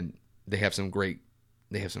 and they have some great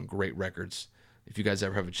records. If you guys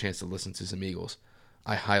ever have a chance to listen to some Eagles,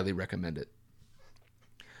 I highly recommend it.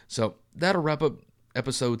 So that'll wrap up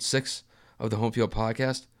episode 6 of the Home Field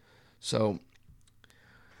Podcast. So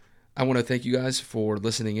I want to thank you guys for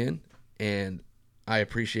listening in, and I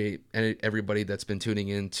appreciate everybody that's been tuning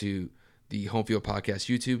in to the Home Field Podcast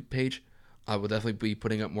YouTube page. I will definitely be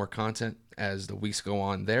putting up more content as the weeks go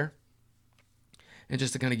on there. And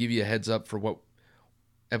just to kind of give you a heads up for what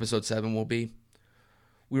episode 7 will be,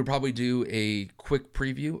 we will probably do a quick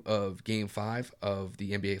preview of Game 5 of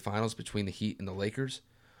the NBA Finals between the Heat and the Lakers.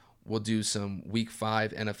 We'll do some Week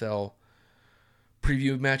 5 NFL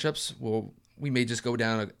preview matchups. We may just go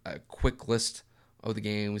down a quick list of the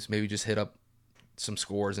games, maybe just hit up some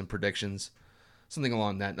scores and predictions, something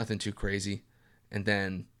along that, nothing too crazy. And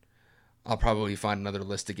then I'll probably find another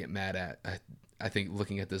list to get mad at. I think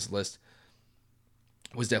looking at this list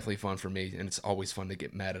was definitely fun for me, and it's always fun to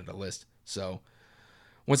get mad at a list. So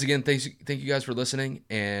once again, thank you guys for listening,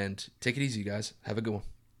 and take it easy, guys. Have a good one.